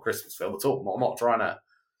a Christmas film at all. I'm not trying to.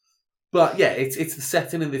 But yeah, it's the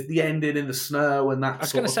setting and the ending in the snow and that. I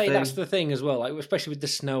was going to say that's the thing as well, like especially with the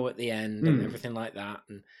snow at the end and everything like that,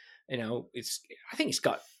 and you know, I think it's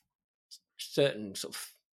got certain sort of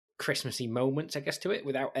Christmassy moments, I guess, to it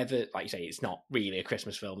without ever, like you say, it's not really a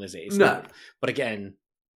Christmas film, is it? It's not. But again,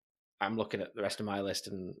 I'm looking at the rest of my list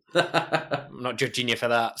and I'm not judging you for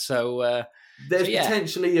that. So there's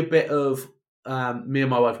potentially a bit of me and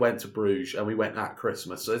my wife went to Bruges and we went at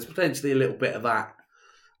Christmas, so there's potentially a little bit of that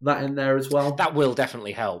in there as well. That will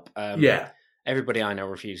definitely help. Everybody I know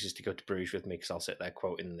refuses to go to Bruges with me because I'll sit there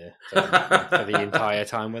quoting the film for the entire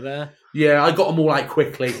time we're there. Yeah, I got them all out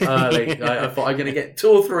quickly, early. I thought I'm going to get 2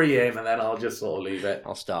 or 3 in, and then I'll just sort of leave it.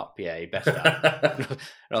 I'll stop. Yeah, you best stop.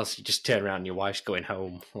 Or else you just turn around and your wife's going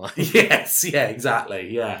home. Yes, yeah,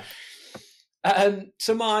 exactly, yeah.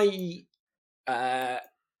 So my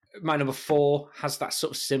number 4 has that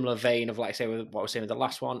sort of similar vein of, like I say, with what I was saying with the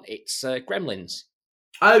last one. It's Gremlins.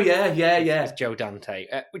 Oh yeah. With Joe Dante,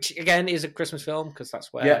 which again is a Christmas film because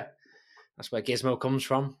that's where Gizmo comes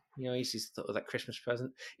from. You know, he's sort of that Christmas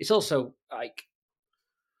present. It's also like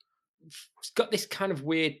it's got this kind of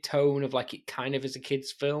weird tone of like it kind of is a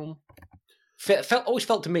kids' film. Always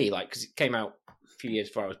felt to me like, because it came out a few years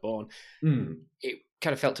before I was born. It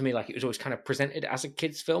kind of felt to me like it was always kind of presented as a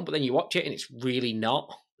kids' film, but then you watch it and it's really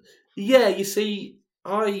not. Yeah, you see,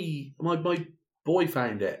 my boy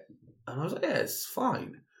found it, and I was like, yeah, it's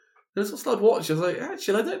fine. And as I started watching, I was like,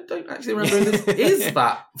 actually, I don't actually remember this is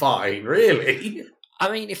that fine, really. I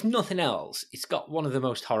mean, if nothing else, it's got one of the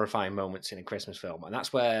most horrifying moments in a Christmas film, and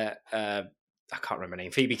that's where I can't remember her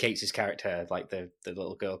name. Phoebe Cates' character, like the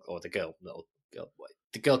little girl or the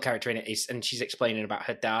girl character in it is, and she's explaining about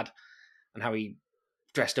her dad and how he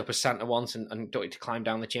dressed up as Santa once and wanted to climb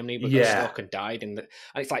down the chimney, but got stuck and died. And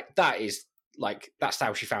it's like that's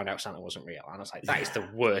how she found out Santa wasn't real. And I was like, that is the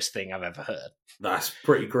worst thing I've ever heard. That's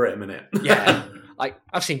pretty grim, isn't it? Yeah. Like,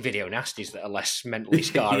 I've seen video nasties that are less mentally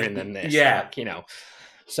scarring than this. Yeah. Like, you know.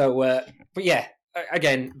 So, but yeah,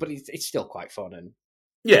 again, but it's still quite fun. And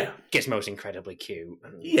yeah. Gizmo's incredibly cute.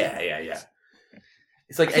 And yeah.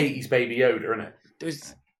 It's like 80s Baby Yoda, isn't it?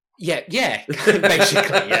 Yeah,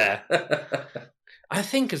 basically, yeah. I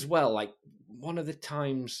think as well, like, one of the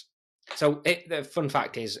times... So, the fun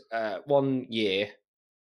fact is, 1 year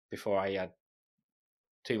before I had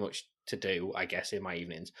too much to do, I guess, in my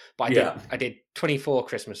evenings, but I did 24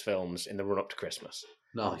 Christmas films in the run-up to Christmas.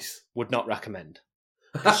 Nice. Would not recommend.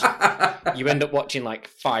 You end up watching, like,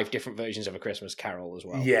 5 different versions of A Christmas Carol as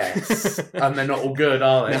well. Yes. And they're not all good,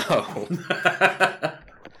 are they? No.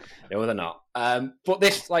 No, they're not. But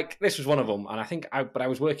this was one of them, and I think I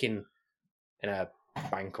was working in a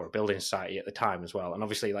bank or a building society at the time as well, and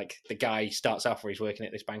obviously, like, the guy starts off where he's working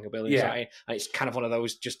at this bank or building society, and it's kind of one of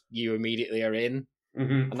those just you immediately are in,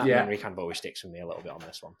 and that memory kind of always sticks with me a little bit on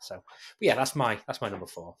this one. So, but yeah, that's my number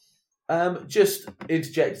 4. Just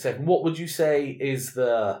interject a second. What would you say is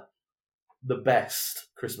the best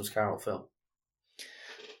Christmas Carol film?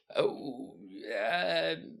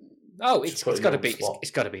 It's got to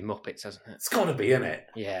be Muppets, hasn't it? It's got to be, innit?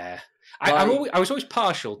 Yeah, I was always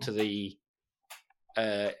partial to the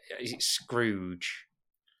is it Scrooge,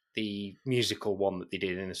 the musical one that they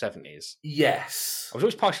did in the 70s? Yes, I was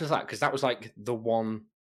always partial to that because that was like the one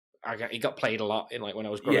it got played a lot in, like, when I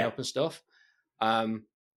was growing up and stuff. But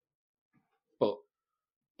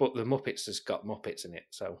the Muppets has got Muppets in it,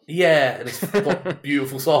 so yeah, and it's got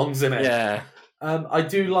beautiful songs in it. Yeah, I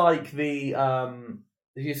do like the have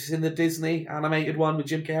you seen the Disney animated one with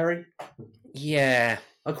Jim Carrey? Yeah,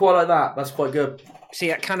 I quite like that. That's quite good. See,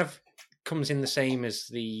 that kind of comes in the same as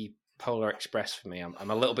the Polar Express for me.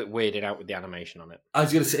 I'm a little bit weirded out with the animation on it. I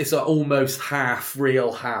was going to say, it's almost half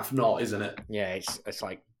real, half not, isn't it? Yeah, it's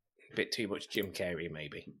like a bit too much Jim Carrey,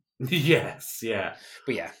 maybe. Yes, yeah.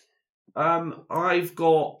 But yeah. I've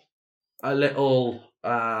got a little,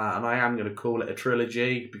 and I am going to call it a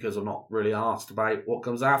trilogy because I'm not really asked about what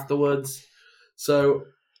comes afterwards. So,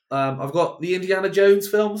 I've got the Indiana Jones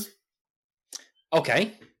films.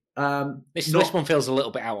 Okay. This one feels a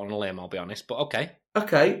little bit out on a limb, I'll be honest, but okay.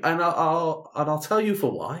 Okay, and I'll tell you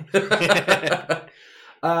for why.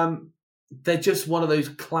 They're just one of those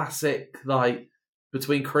classic, like,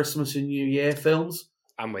 between Christmas and New Year films.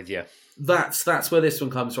 I'm with you. That's where this one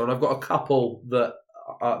comes from. I've got a couple that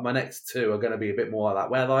my next 2 are going to be a bit more like that,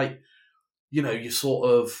 where, like, you know, you sort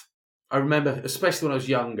of... I remember, especially when I was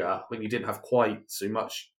younger, when you didn't have quite so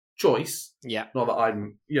much choice. Yeah. Not that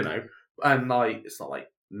I'm, you know, and, like, it's not like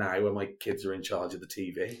now when my kids are in charge of the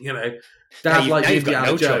TV, you know. Dad liked Indiana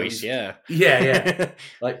Jones. Choice, yeah. Yeah.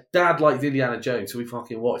 Like, Dad liked Indiana Jones, so we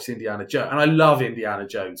fucking watched Indiana Jones. And I love Indiana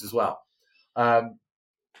Jones as well.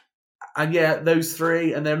 And yeah, those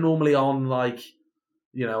 3, and they're normally on, like,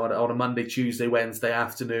 you know, on a Monday, Tuesday, Wednesday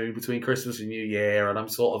afternoon between Christmas and New Year, and I'm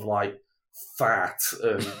sort of, like, fat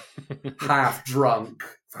and half drunk,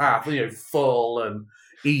 half, you know, full and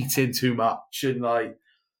eating too much, and, like,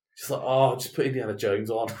 just like, just put Indiana Jones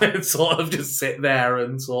on and sort of just sit there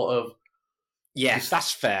and sort of... Yes,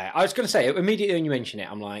 that's fair. I was going to say, immediately when you mention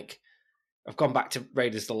it, I'm like, I've gone back to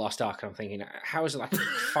Raiders of the Lost Ark, and I'm thinking, how is it like a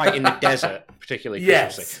fight in the desert, particularly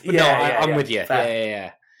Christmasy? But I'm with you.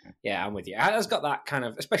 Yeah, I'm with you. It's got that kind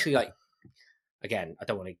of, especially like again, I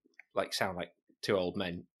don't want to like sound like two old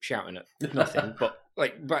men shouting at nothing, but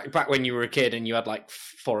like back when you were a kid and you had like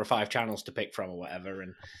 4 or 5 channels to pick from or whatever,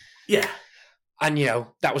 and Yeah, you know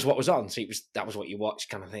that was what was on, so that was what you watched,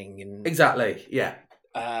 kind of thing. And exactly. Yeah,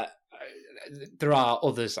 there are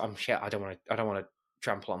others. I'm sure I don't want to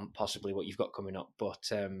trample on possibly what you've got coming up, but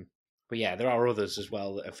yeah, there are others as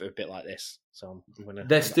well that are a bit like this. So I'm gonna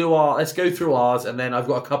let's go through ours, and then I've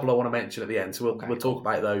got a couple I want to mention at the end. So we'll Okay, talk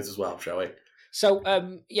about those as well, shall we? So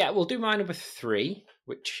yeah, we'll do my number 3,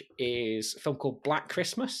 which is a film called Black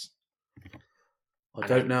Christmas. I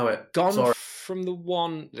don't know it. Gone Sorry. from the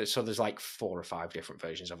one, so there's like 4 or 5 different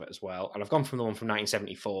versions of it as well, and I've gone from the one from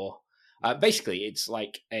 1974. Basically, it's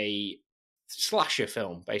like a slasher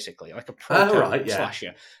film, basically like a proto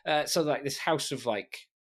slasher. So like this house of like,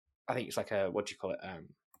 I think it's like a, what do you call it?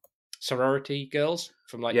 Sorority girls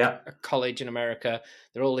from like a college in America.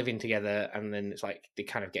 They're all living together, and then it's like they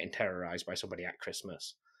kind of getting terrorized by somebody at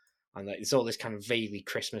Christmas, and like, there's all this kind of vaguely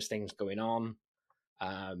Christmas things going on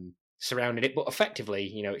surrounding it. But effectively,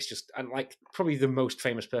 you know, it's just, and like probably the most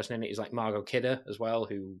famous person in it is like Margot Kidder as well,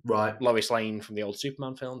 who Lois Lane from the old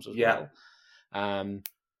Superman films as well.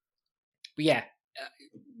 But yeah,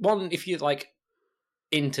 one, if you're like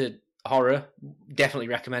into horror, definitely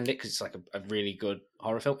recommend it because it's like a really good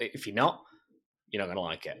horror film. If you're not going to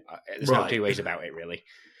like it. There's no two ways about it, really.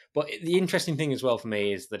 But the interesting thing as well for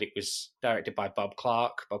me is that it was directed by Bob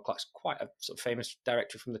Clark. Bob Clark's quite a sort of famous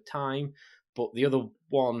director from the time. But the other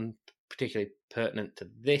one particularly pertinent to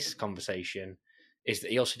this conversation is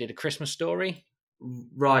that he also did A Christmas Story.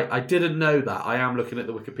 Right, I didn't know that. I am looking at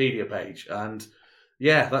the Wikipedia page, and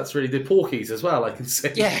yeah, that's really the Porky's as well, I can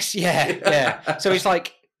see. Yes, yeah. So it's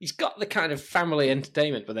like, he's got the kind of family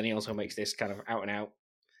entertainment, but then he also makes this kind of out-and-out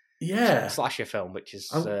slasher film, which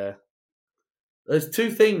is... There's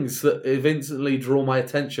 2 things that have instantly drawn my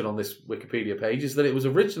attention on this Wikipedia page, is that it was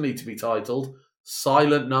originally to be titled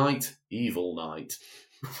Silent Night, Evil Night,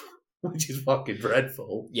 which is fucking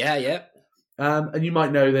dreadful. Yeah. And you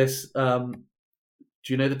might know this. Do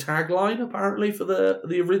you know the tagline, apparently, for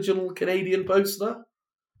the original Canadian poster?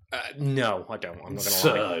 No, I don't. I'm not going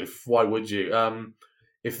to lie. Why would you?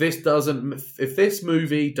 If this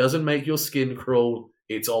movie doesn't make your skin crawl,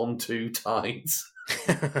 it's on 2 times.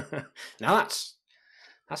 Now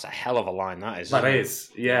that's a hell of a line. That is. That is.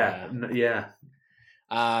 Yeah.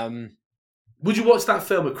 Would you watch that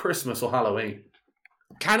film at Christmas or Halloween?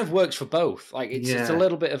 Kind of works for both. Like it's a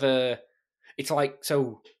little bit of a. It's like,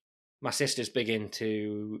 so my sister's big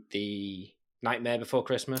into the Nightmare Before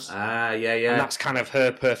Christmas. Yeah. And that's kind of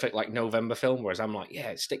her perfect like November film. Whereas I'm like,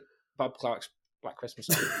 yeah, stick Bob Clark's Black Christmas.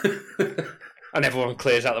 And everyone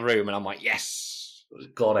clears out the room, and I'm like, yes,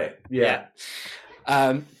 got it. Yeah.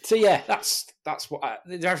 So yeah, that's what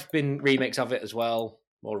there have been remakes of it as well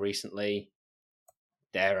more recently.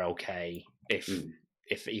 They're okay,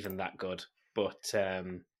 if even that good. But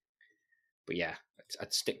yeah,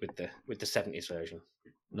 I'd stick with the 70s version.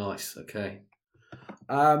 Nice. Okay.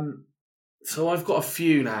 So I've got a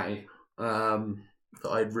few now that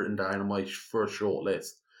I'd written down for a short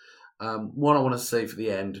list. One I want to save for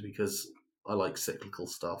the end because I like cyclical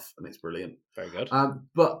stuff and it's brilliant. Very good.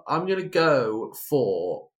 But I'm going to go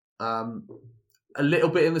for a little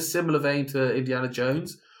bit in the similar vein to Indiana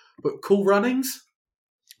Jones, but Cool Runnings.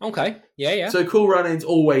 Okay. Yeah. So Cool Runnings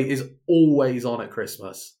is always on at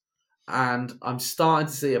Christmas, and I'm starting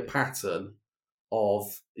to see a pattern of,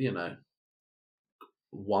 you know,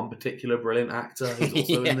 one particular brilliant actor who's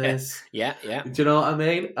also in this. Yeah. Do you know what I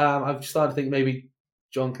mean? I've started to think maybe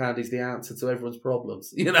John Candy's the answer to everyone's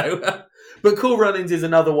problems, you know. But Cool Runnings is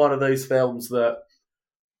another one of those films that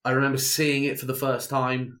I remember seeing it for the first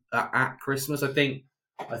time at Christmas. I think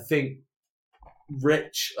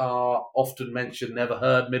Rich, often mentioned Never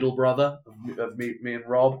Heard Middle Brother of me and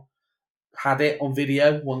Rob, had it on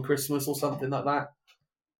video one Christmas or something like that,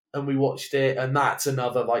 and we watched it. And that's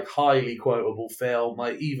another like highly quotable film.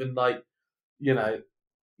 Like even like, you know,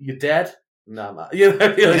 you're dead. No man, you know,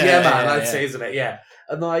 that's it, isn't it? Yeah,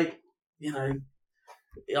 and like, you know,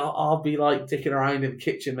 I'll be like dicking around in the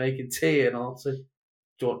kitchen making tea, and I'll say,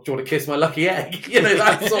 "Do you want to kiss my lucky egg?" You know,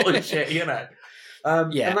 that sort of shit. You know.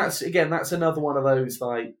 And that's another one of those,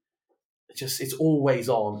 like, it's always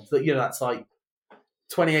on. That, you know, that's like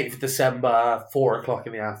 28th of December, 4:00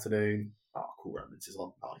 in the afternoon. Oh, Cool Runnings is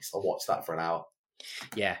on. Nice. I'll watch that for an hour.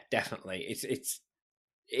 Yeah, definitely. It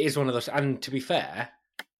is one of those. And to be fair,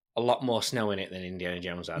 a lot more snow in it than Indiana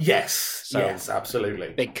Jones had. Yes, absolutely.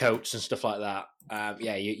 Big coats and stuff like that.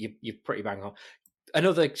 You're pretty bang on.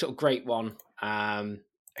 Another sort of great one.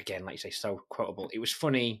 Again, like you say, so quotable. It was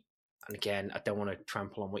funny And again, I don't want to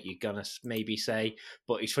trample on what you're gonna maybe say,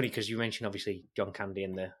 but it's funny because you mentioned obviously John Candy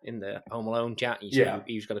in the Home Alone chat. You said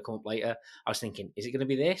he was going to come up later. I was thinking, is it going to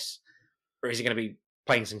be this, or is it going to be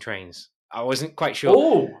Planes and Trains? I wasn't quite sure.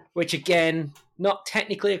 Oh, Which again, not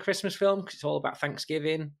technically a Christmas film because it's all about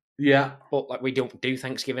Thanksgiving. yeah. But like we don't do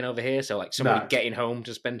Thanksgiving over here, so like somebody getting home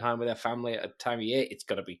to spend time with their family at a time of year, it's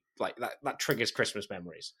got to be like that. That triggers Christmas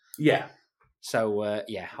memories. Yeah. So I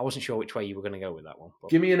wasn't sure which way you were going to go with that one.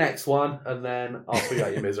 But... Give me your next one, and then I'll figure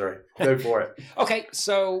out your misery. Go for it. Okay,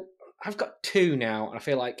 so I've got two now, and I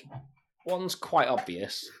feel like one's quite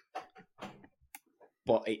obvious,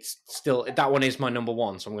 but it's still that one is my number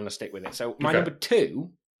one, so I'm going to stick with it. So my number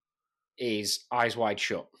two is Eyes Wide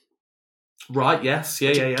Shut. Right. Yes.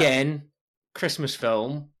 Yeah. Again, Christmas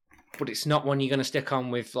film, but it's not one you're going to stick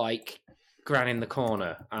on with like Gran in the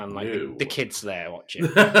corner and like the kids there watching.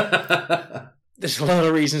 There's a lot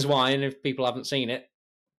of reasons why, and if people haven't seen it,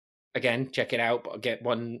 again, check it out. But get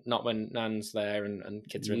one not when Nan's there and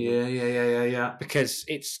kids are in Yeah. because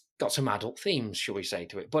it's got some adult themes, shall we say,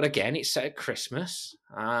 to it. But again, it's set at Christmas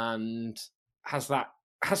and has that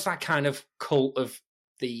kind of cult of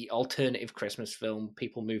the alternative Christmas film.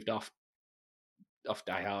 People moved off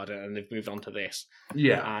Die Hard and they've moved on to this.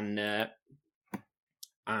 Yeah.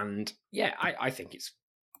 And yeah, I think it's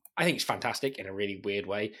fantastic in a really weird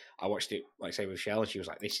way. I watched it, like I say, with Shell, and she was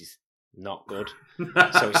like, "This is not good,"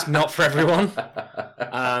 so it's not for everyone.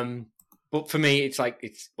 But for me, it's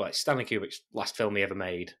Stanley Kubrick's last film he ever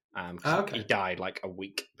made. He died like a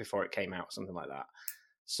week before it came out, something like that.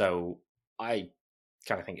 So I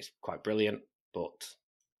kind of think it's quite brilliant, but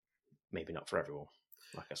maybe not for everyone.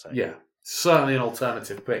 Like I say, yeah, certainly an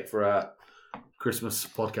alternative pick for a Christmas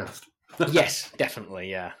podcast. Yes,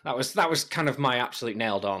 definitely. Yeah, that was kind of my absolute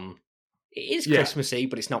nailed on. It is Christmassy,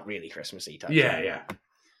 but it's not really Christmassy type. Yeah.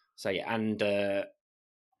 So yeah, and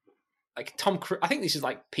like Tom Cruise, I think this is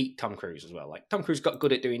like peak Tom Cruise as well. Like Tom Cruise got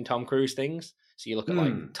good at doing Tom Cruise things. So you look at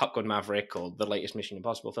like Top Gun Maverick or the latest Mission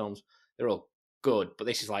Impossible films; they're all good. But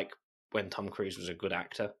this is like when Tom Cruise was a good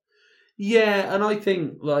actor. Yeah, and I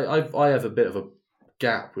think like I have a bit of a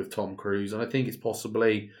gap with Tom Cruise, and I think it's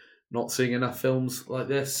possibly not seeing enough films like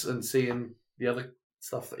this and seeing the other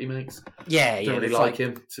stuff that he makes. Yeah, I don't really like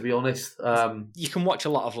him, to be honest. You can watch a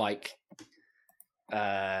lot of like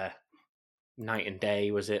Night and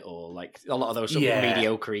Day, was it, or like a lot of those sort of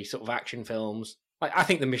mediocre sort of action films. Like I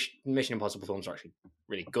think the Mission Impossible films are actually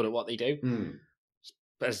really good at what they do,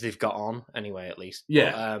 as they've got on anyway, at least.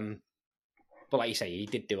 Yeah. But like you say, he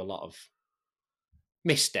did do a lot of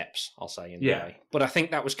missteps, I'll say, in a way. But I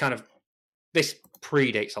think that was kind of this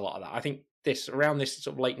predates a lot of that. I think around this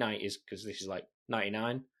sort of late 90s, because this is like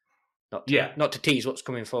 99. Not to tease what's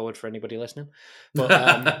coming forward for anybody listening,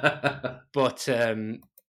 but but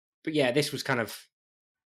yeah, this was kind of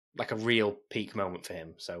like a real peak moment for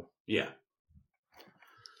him. So yeah.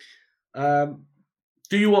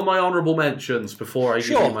 Do you want my honourable mentions before I give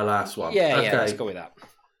you my last one? Yeah, okay. Let's go with that.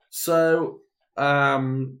 So,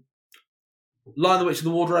 Lion, the Witch, and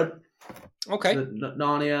the Wardrobe. Okay.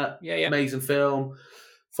 Narnia. Yeah. Amazing film.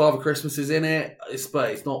 Father Christmas is in it, but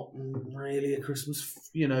it's not really a Christmas.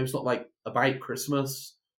 It's not like about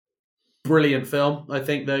Christmas. Brilliant film, I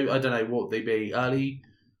think. Though I don't know what they be early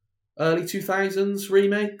 2000s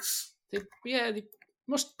remakes. They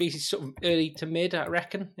must be sort of early to mid, I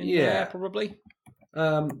reckon. Probably.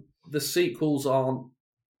 The sequels aren't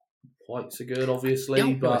quite so good, obviously. I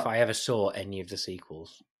don't know if I ever saw any of the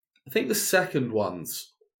sequels. I think the second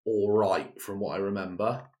one's all right, from what I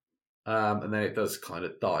remember. And then it does kind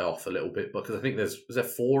of die off a little bit, because I think is there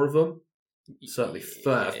 4 of them? Certainly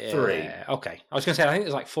 3. Okay. I was going to say, I think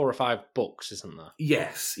there's like 4 or 5 books, isn't there?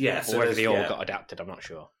 Yes. Or so whether they all got adapted, I'm not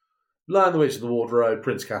sure. Lion, the Witch, and the Wardrobe,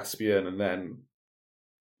 Prince Caspian, and then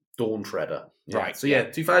Dawn Treader. Yeah. Right. So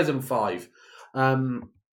 2005. I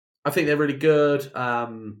think they're really good. I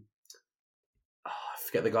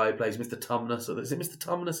forget the guy who plays Mr. Tumnus. Is it Mr.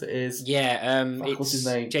 Tumnus? It is. Yeah. What's his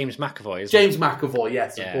name? James McAvoy. James McAvoy.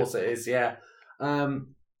 Yes, of course it is. Yeah. And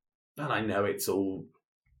I know it's all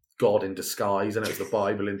God in disguise. I know it's the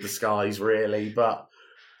Bible in disguise, really, but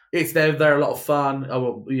they're a lot of fun. I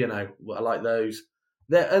like those.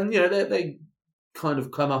 They kind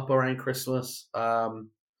of come up around Christmas. The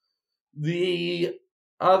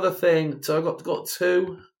other thing, so I've got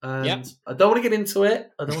 2, and I don't want to get into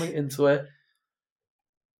it.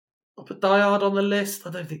 I'll put Die Hard on the list. I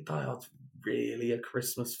don't think Die Hard's really a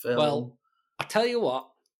Christmas film. Well, I tell you what,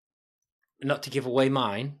 not to give away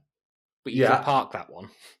mine, but you can park that one.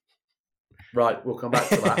 Right, we'll come back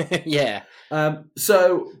to that. Yeah.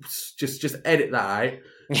 So just edit that out.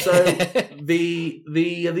 So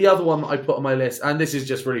the other one that I put on my list, and this is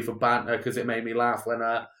just really for banter because it made me laugh when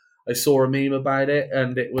I saw a meme about it,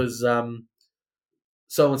 and it was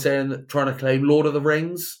someone saying that trying to claim Lord of the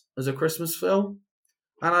Rings as a Christmas film,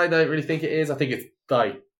 and I don't really think it is. I think it's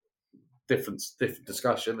like different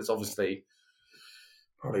discussion. It's obviously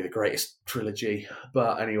probably the greatest trilogy,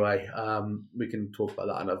 but anyway, we can talk about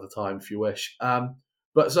that another time if you wish.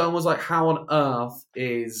 But someone was like, "How on earth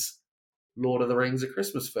is Lord of the Rings a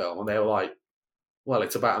Christmas film?" And they were like, "Well,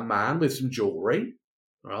 it's about a man with some jewelry,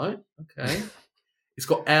 right? Okay, it's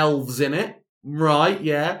got elves in it, right?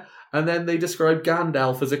 Yeah." And then they described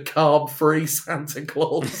Gandalf as a carb-free Santa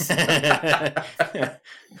Claus,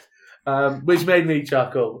 which made me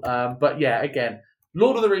chuckle. But yeah, again,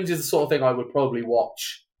 Lord of the Rings is the sort of thing I would probably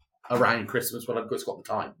watch around Christmas when I've got the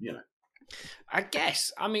time, you know. I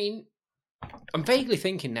guess. I mean, I'm vaguely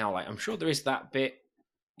thinking now, like, I'm sure there is that bit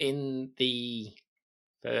in the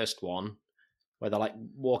first one where they're like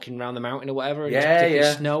walking around the mountain or whatever, and it's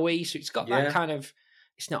particularly snowy, so it's got that kind of.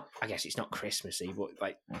 It's not. I guess it's not Christmassy, but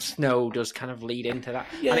like snow does kind of lead into that,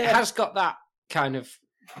 and it has got that kind of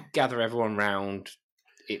gather everyone round.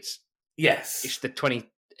 It's the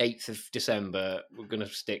 28th of December. We're going to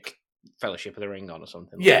stick Fellowship of the Ring on or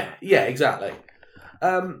something. Yeah, exactly.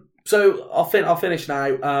 So I'll finish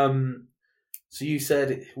now. So you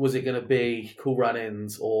said, was it going to be Cool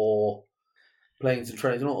Run-Ins or Planes and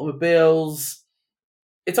Trains and Automobiles?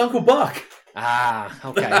 It's Uncle Buck. Ah,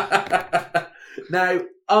 okay. Now,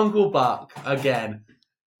 Uncle Buck, again,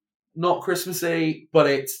 not Christmassy, but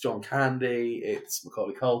it's John Candy, it's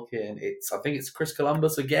Macaulay Culkin, I think it's Chris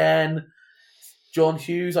Columbus again, John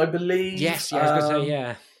Hughes, I believe. Yes, I was going to say,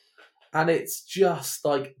 yeah. And it's just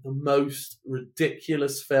like the most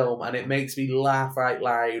ridiculous film, and it makes me laugh out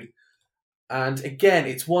loud. And again,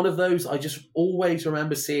 it's one of those I just always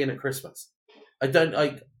remember seeing at Christmas. And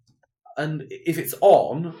if it's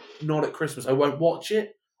on, not at Christmas, I won't watch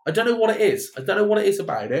it. I don't know what it is. I don't know what it is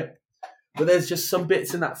about it. But there's just some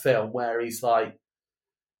bits in that film where he's like,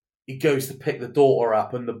 he goes to pick the daughter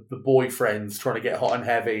up and the boyfriend's trying to get hot and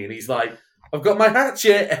heavy. And he's like, I've got my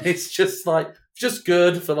hatchet. And it's just like, just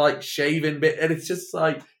good for like shaving bit. And it's just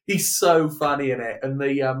like, he's so funny in it. And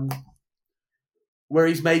the, where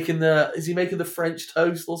he's making is he making the French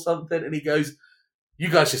toast or something? And he goes, you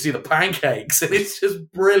guys should see the pancakes. And it's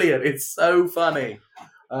just brilliant. It's so funny.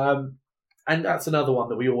 And that's another one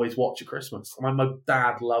that we always watch at Christmas. My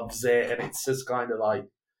dad loves it, and it's just kind of like,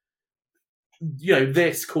 you know,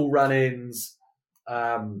 this Cool Run-Ins.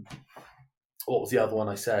 What was the other one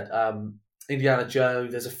I said? Indiana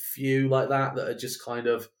Jones. There's a few like that are just kind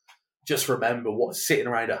of just remember sitting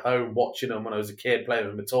around at home watching them when I was a kid, playing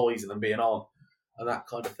with my toys and them being on and that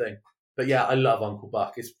kind of thing. But yeah, I love Uncle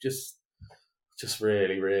Buck. It's just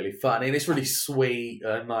really, really funny, and it's really sweet.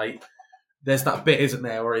 And like, there's that bit, isn't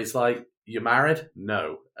there, where he's like, "You married?"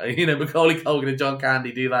 "No." You know, Macaulay Culkin and John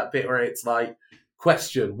Candy do that bit where it's like,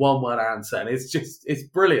 question, one word answer, and it's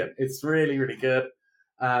brilliant. It's really, really good.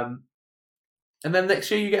 And then next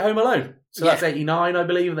year you get Home Alone. So that's 89, I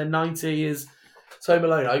believe, and then 90 is Home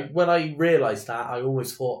Alone. When I realised that, I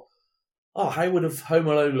always thought, oh, how would have Home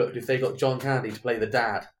Alone looked if they got John Candy to play the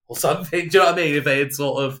dad or something? Do you know what I mean? If they had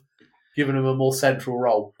sort of given him a more central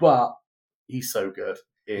role. But he's so good.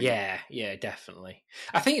 Yeah, definitely.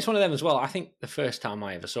 I think it's one of them as well. I think the first time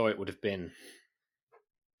I ever saw it would have been,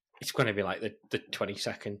 it's going to be like the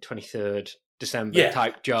 22nd, 23rd December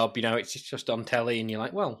type job. You know, it's just on telly and you're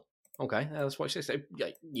like, well, okay, let's watch this.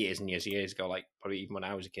 Like, years and years and years ago, like probably even when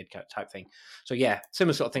I was a kid type thing. So yeah,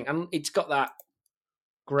 similar sort of thing. And it's got that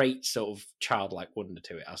great sort of childlike wonder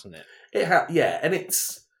to it, hasn't it? And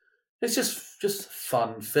it's just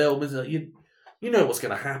fun film, isn't it? You know what's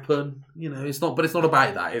going to happen. You know, it's not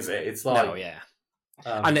about that, is it? It's like, no, yeah.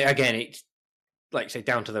 And again, it's like say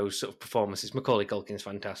down to those sort of performances. Macaulay Culkin's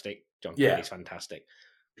fantastic. John Candy's fantastic.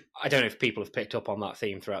 I don't know if people have picked up on that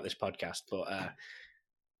theme throughout this podcast, but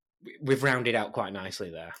we've rounded out quite nicely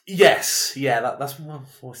there. Yes, yeah. That's why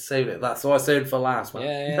I saved it. That's why I saved it for last, man.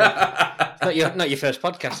 Yeah. It's not your first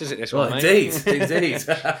podcast, is it? This one, well, mate? Indeed.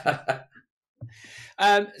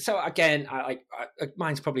 So again,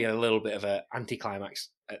 mine's probably a little bit of an anticlimax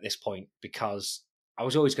at this point because I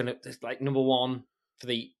was always going to like number one for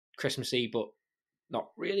the Christmassy, but not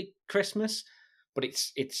really Christmas. But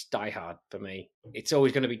it's Die Hard for me. It's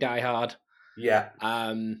always going to be Die Hard. Yeah.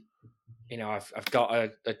 You know, I've got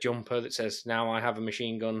a jumper that says "Now I have a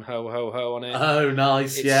machine gun, ho ho ho" on it. Oh,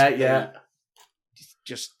 nice. Yeah.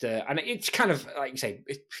 Just and it's kind of like you say,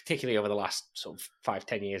 particularly over the last sort of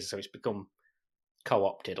 5-10 years, so it's become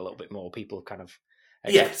co-opted a little bit more. People kind of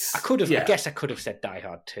Yes. I could have. Yeah. I guess I could have said Die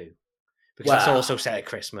Hard 2 because it's Well, also set at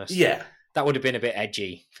Christmas. Yeah. That would have been a bit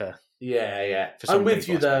edgy for. Yeah. For some I'm with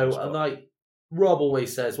people, you I though, suppose, and but- like Rob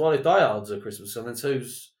always says, well, if Die Hard's a Christmas film, then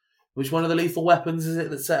so's which one of the Lethal Weapons is it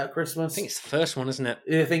that's set at Christmas? I think it's the first one, isn't it?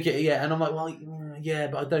 I think it, yeah, and I'm like, well, yeah,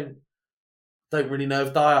 but I don't really know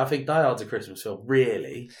if I think Die Hard's a Christmas film,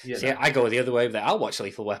 really. You See, know. I go the other way there. I'll watch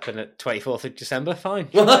Lethal Weapon at 24th of December. Fine.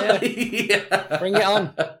 Yeah. Bring it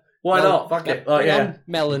on. Why Mel- not? Fuck it. Oh, bring yeah. on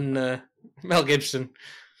Mel and Mel Gibson.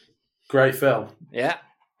 Great film. Yeah.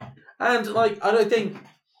 And like, I don't think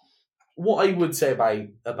what I would say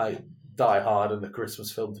about Die Hard and the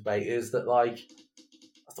Christmas film debate is that like,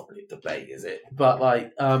 that's not really a debate, is it? But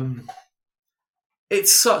like,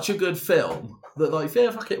 it's such a good film that like,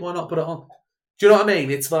 yeah, fuck it, why not put it on? Do you know what I mean?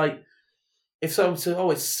 It's like if someone says, "Oh,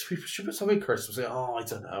 we should put something Christmas," like, oh, I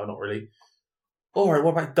don't know, not really. All right,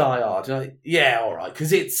 what about Die Hard? And like, yeah, all right,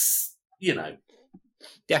 because it's it's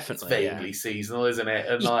Definitely. vaguely seasonal, isn't it?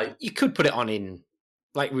 And like, you could put it on in,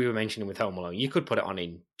 like we were mentioning with Home Alone, you could put it on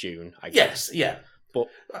in June, I guess. yes, yeah. But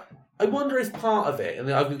I wonder if part of it,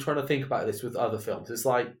 and I've been trying to think about this with other films, it's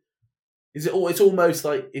like, is it? It's almost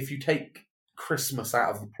like if you take Christmas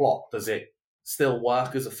out of the plot, does it still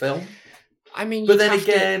work as a film? I mean, But you then have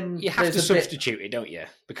again, you have to there's a bit- substitute it, don't you?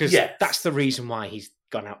 Because Yes. that's the reason why he's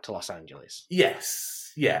gone out to Los Angeles.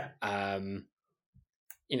 Yes, yeah,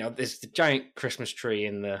 There's the giant Christmas tree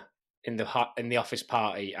in the office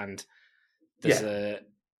party, and there's a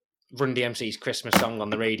Run DMC's Christmas song on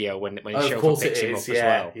the radio when of Chauffeur course it picks him up is. as Yeah,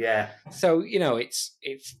 well. yeah, So it's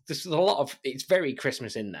there's a lot of it's very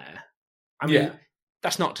Christmas in there. I mean, Yeah.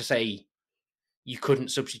 that's not to say you couldn't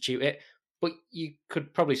substitute it, but you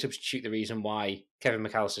could probably substitute the reason why Kevin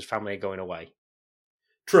McAllister's family are going away.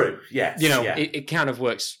 true. Yes, yeah, It kind of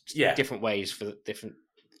works Yeah. different ways for the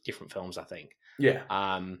different films, I think. yeah.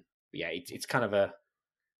 It's kind of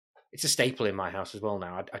it's a staple in my house as well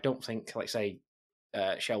now. I don't think, like say,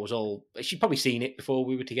 Shell was she'd probably seen it before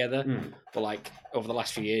we were together, Mm. but like over the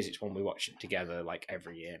last few years, it's one we watch together like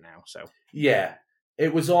every year now. So Yeah,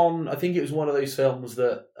 it was on. I think it was one of those films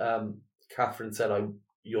that Catherine said,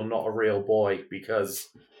 "You're not a real boy," because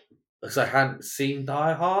I hadn't seen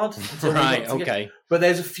Die Hard. until we got right, together. okay, But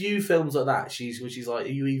there's a few films like that. She's like, "Are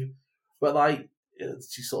you even?" But like,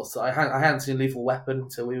 she sort of. I hadn't seen Lethal Weapon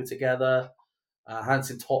until we were together. I hadn't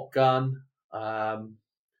seen Top Gun.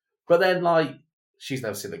 But then like, she's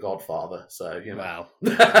never seen The Godfather, so you know.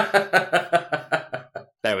 well,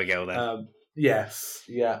 there we go then. Yes,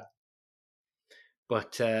 yeah,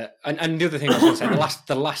 But and the other thing I was going to say,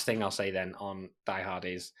 the last thing I'll say then on Die Hard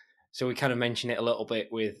is, so we kind of mentioned it a little bit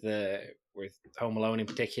with Home Alone in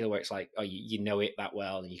particular, where it's like, oh, you know it that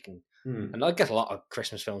well, and you can, and I guess a lot of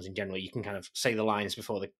Christmas films in general, you can kind of say the lines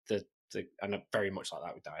before the and very much like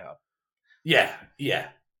that with Die Hard. yeah, yeah.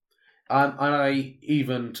 And I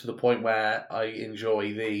even to the point where I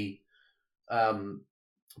enjoy the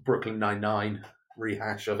Brooklyn Nine-Nine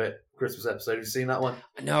rehash of it, Christmas episode. Have you seen that one?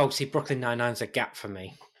 No, see, Brooklyn Nine-Nine's a gap for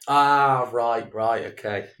me. Ah, right,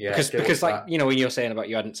 okay, yeah. Because like when you're saying about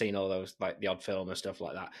you hadn't seen all those like the Odd Film and stuff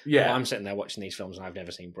like that. yeah, Well, I'm sitting there watching these films and I've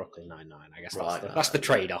never seen Brooklyn Nine-Nine. I guess Right, that's the no.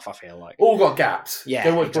 trade-off. I feel like all got gaps. Yeah,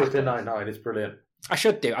 go watch exactly. Brooklyn Nine-Nine. It's brilliant. I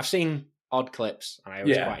should do. I've seen odd clips and I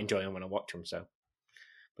always Yeah. quite enjoy them when I watch them. So,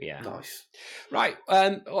 but yeah, Nice. right.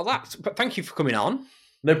 But thank you for coming on.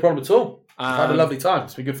 No problem at all. I've had a Um, lovely time.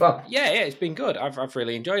 It's been good fun. Yeah, it's been good. I've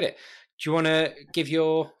really enjoyed it. Do you want to give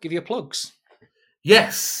your plugs?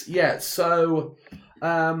 Yes, yeah. So,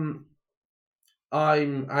 I'm out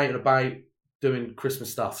and about doing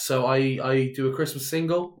Christmas stuff. So I do a Christmas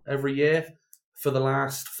single every year for the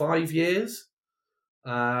last 5 years.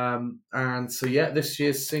 And so yeah, this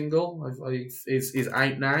year's single is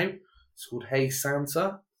out now. It's called Hey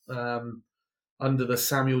Santa, under the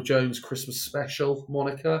Samuel Jones Christmas Special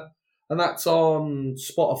moniker. And that's on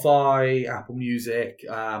Spotify, Apple Music,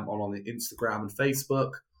 on Instagram and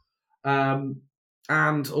Facebook.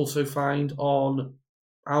 And also found on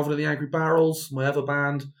Alvin and the Angry Barrels, my other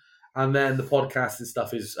band. And then the podcast and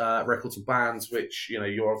stuff is Records and Bands, which,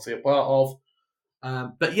 you're obviously a part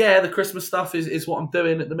of. But yeah, the Christmas stuff is what I'm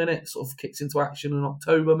doing at the minute. Sort of kicks into action in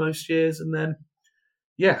October most years. And then,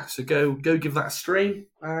 yeah, so go give that a stream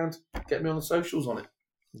and get me on the socials on it.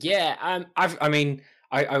 Yeah,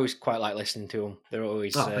 I always quite like listening to them. They're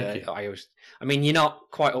always. Thank you. You're not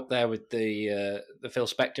quite up there with the Phil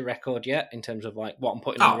Spector record yet in terms of like what I'm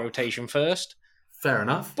putting in the rotation first. Fair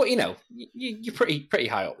enough. But you're pretty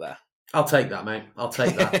high up there. I'll take that, mate. I'll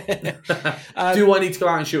take that. Do I need to go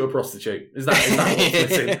out and shoot a prostitute? Is that what's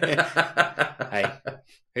missing? Hey,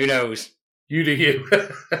 who knows? You do you.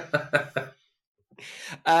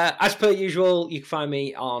 As per usual, you can find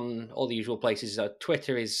me on all the usual places.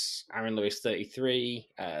 Twitter is Aaron Lewis33,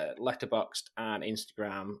 Letterboxd and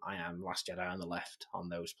Instagram. I am Last Jedi on the left on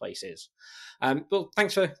those places. Well,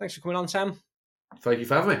 thanks for coming on, Sam. Thank you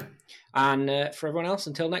for having me. And for everyone else,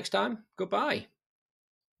 until next time, goodbye.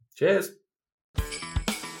 Cheers.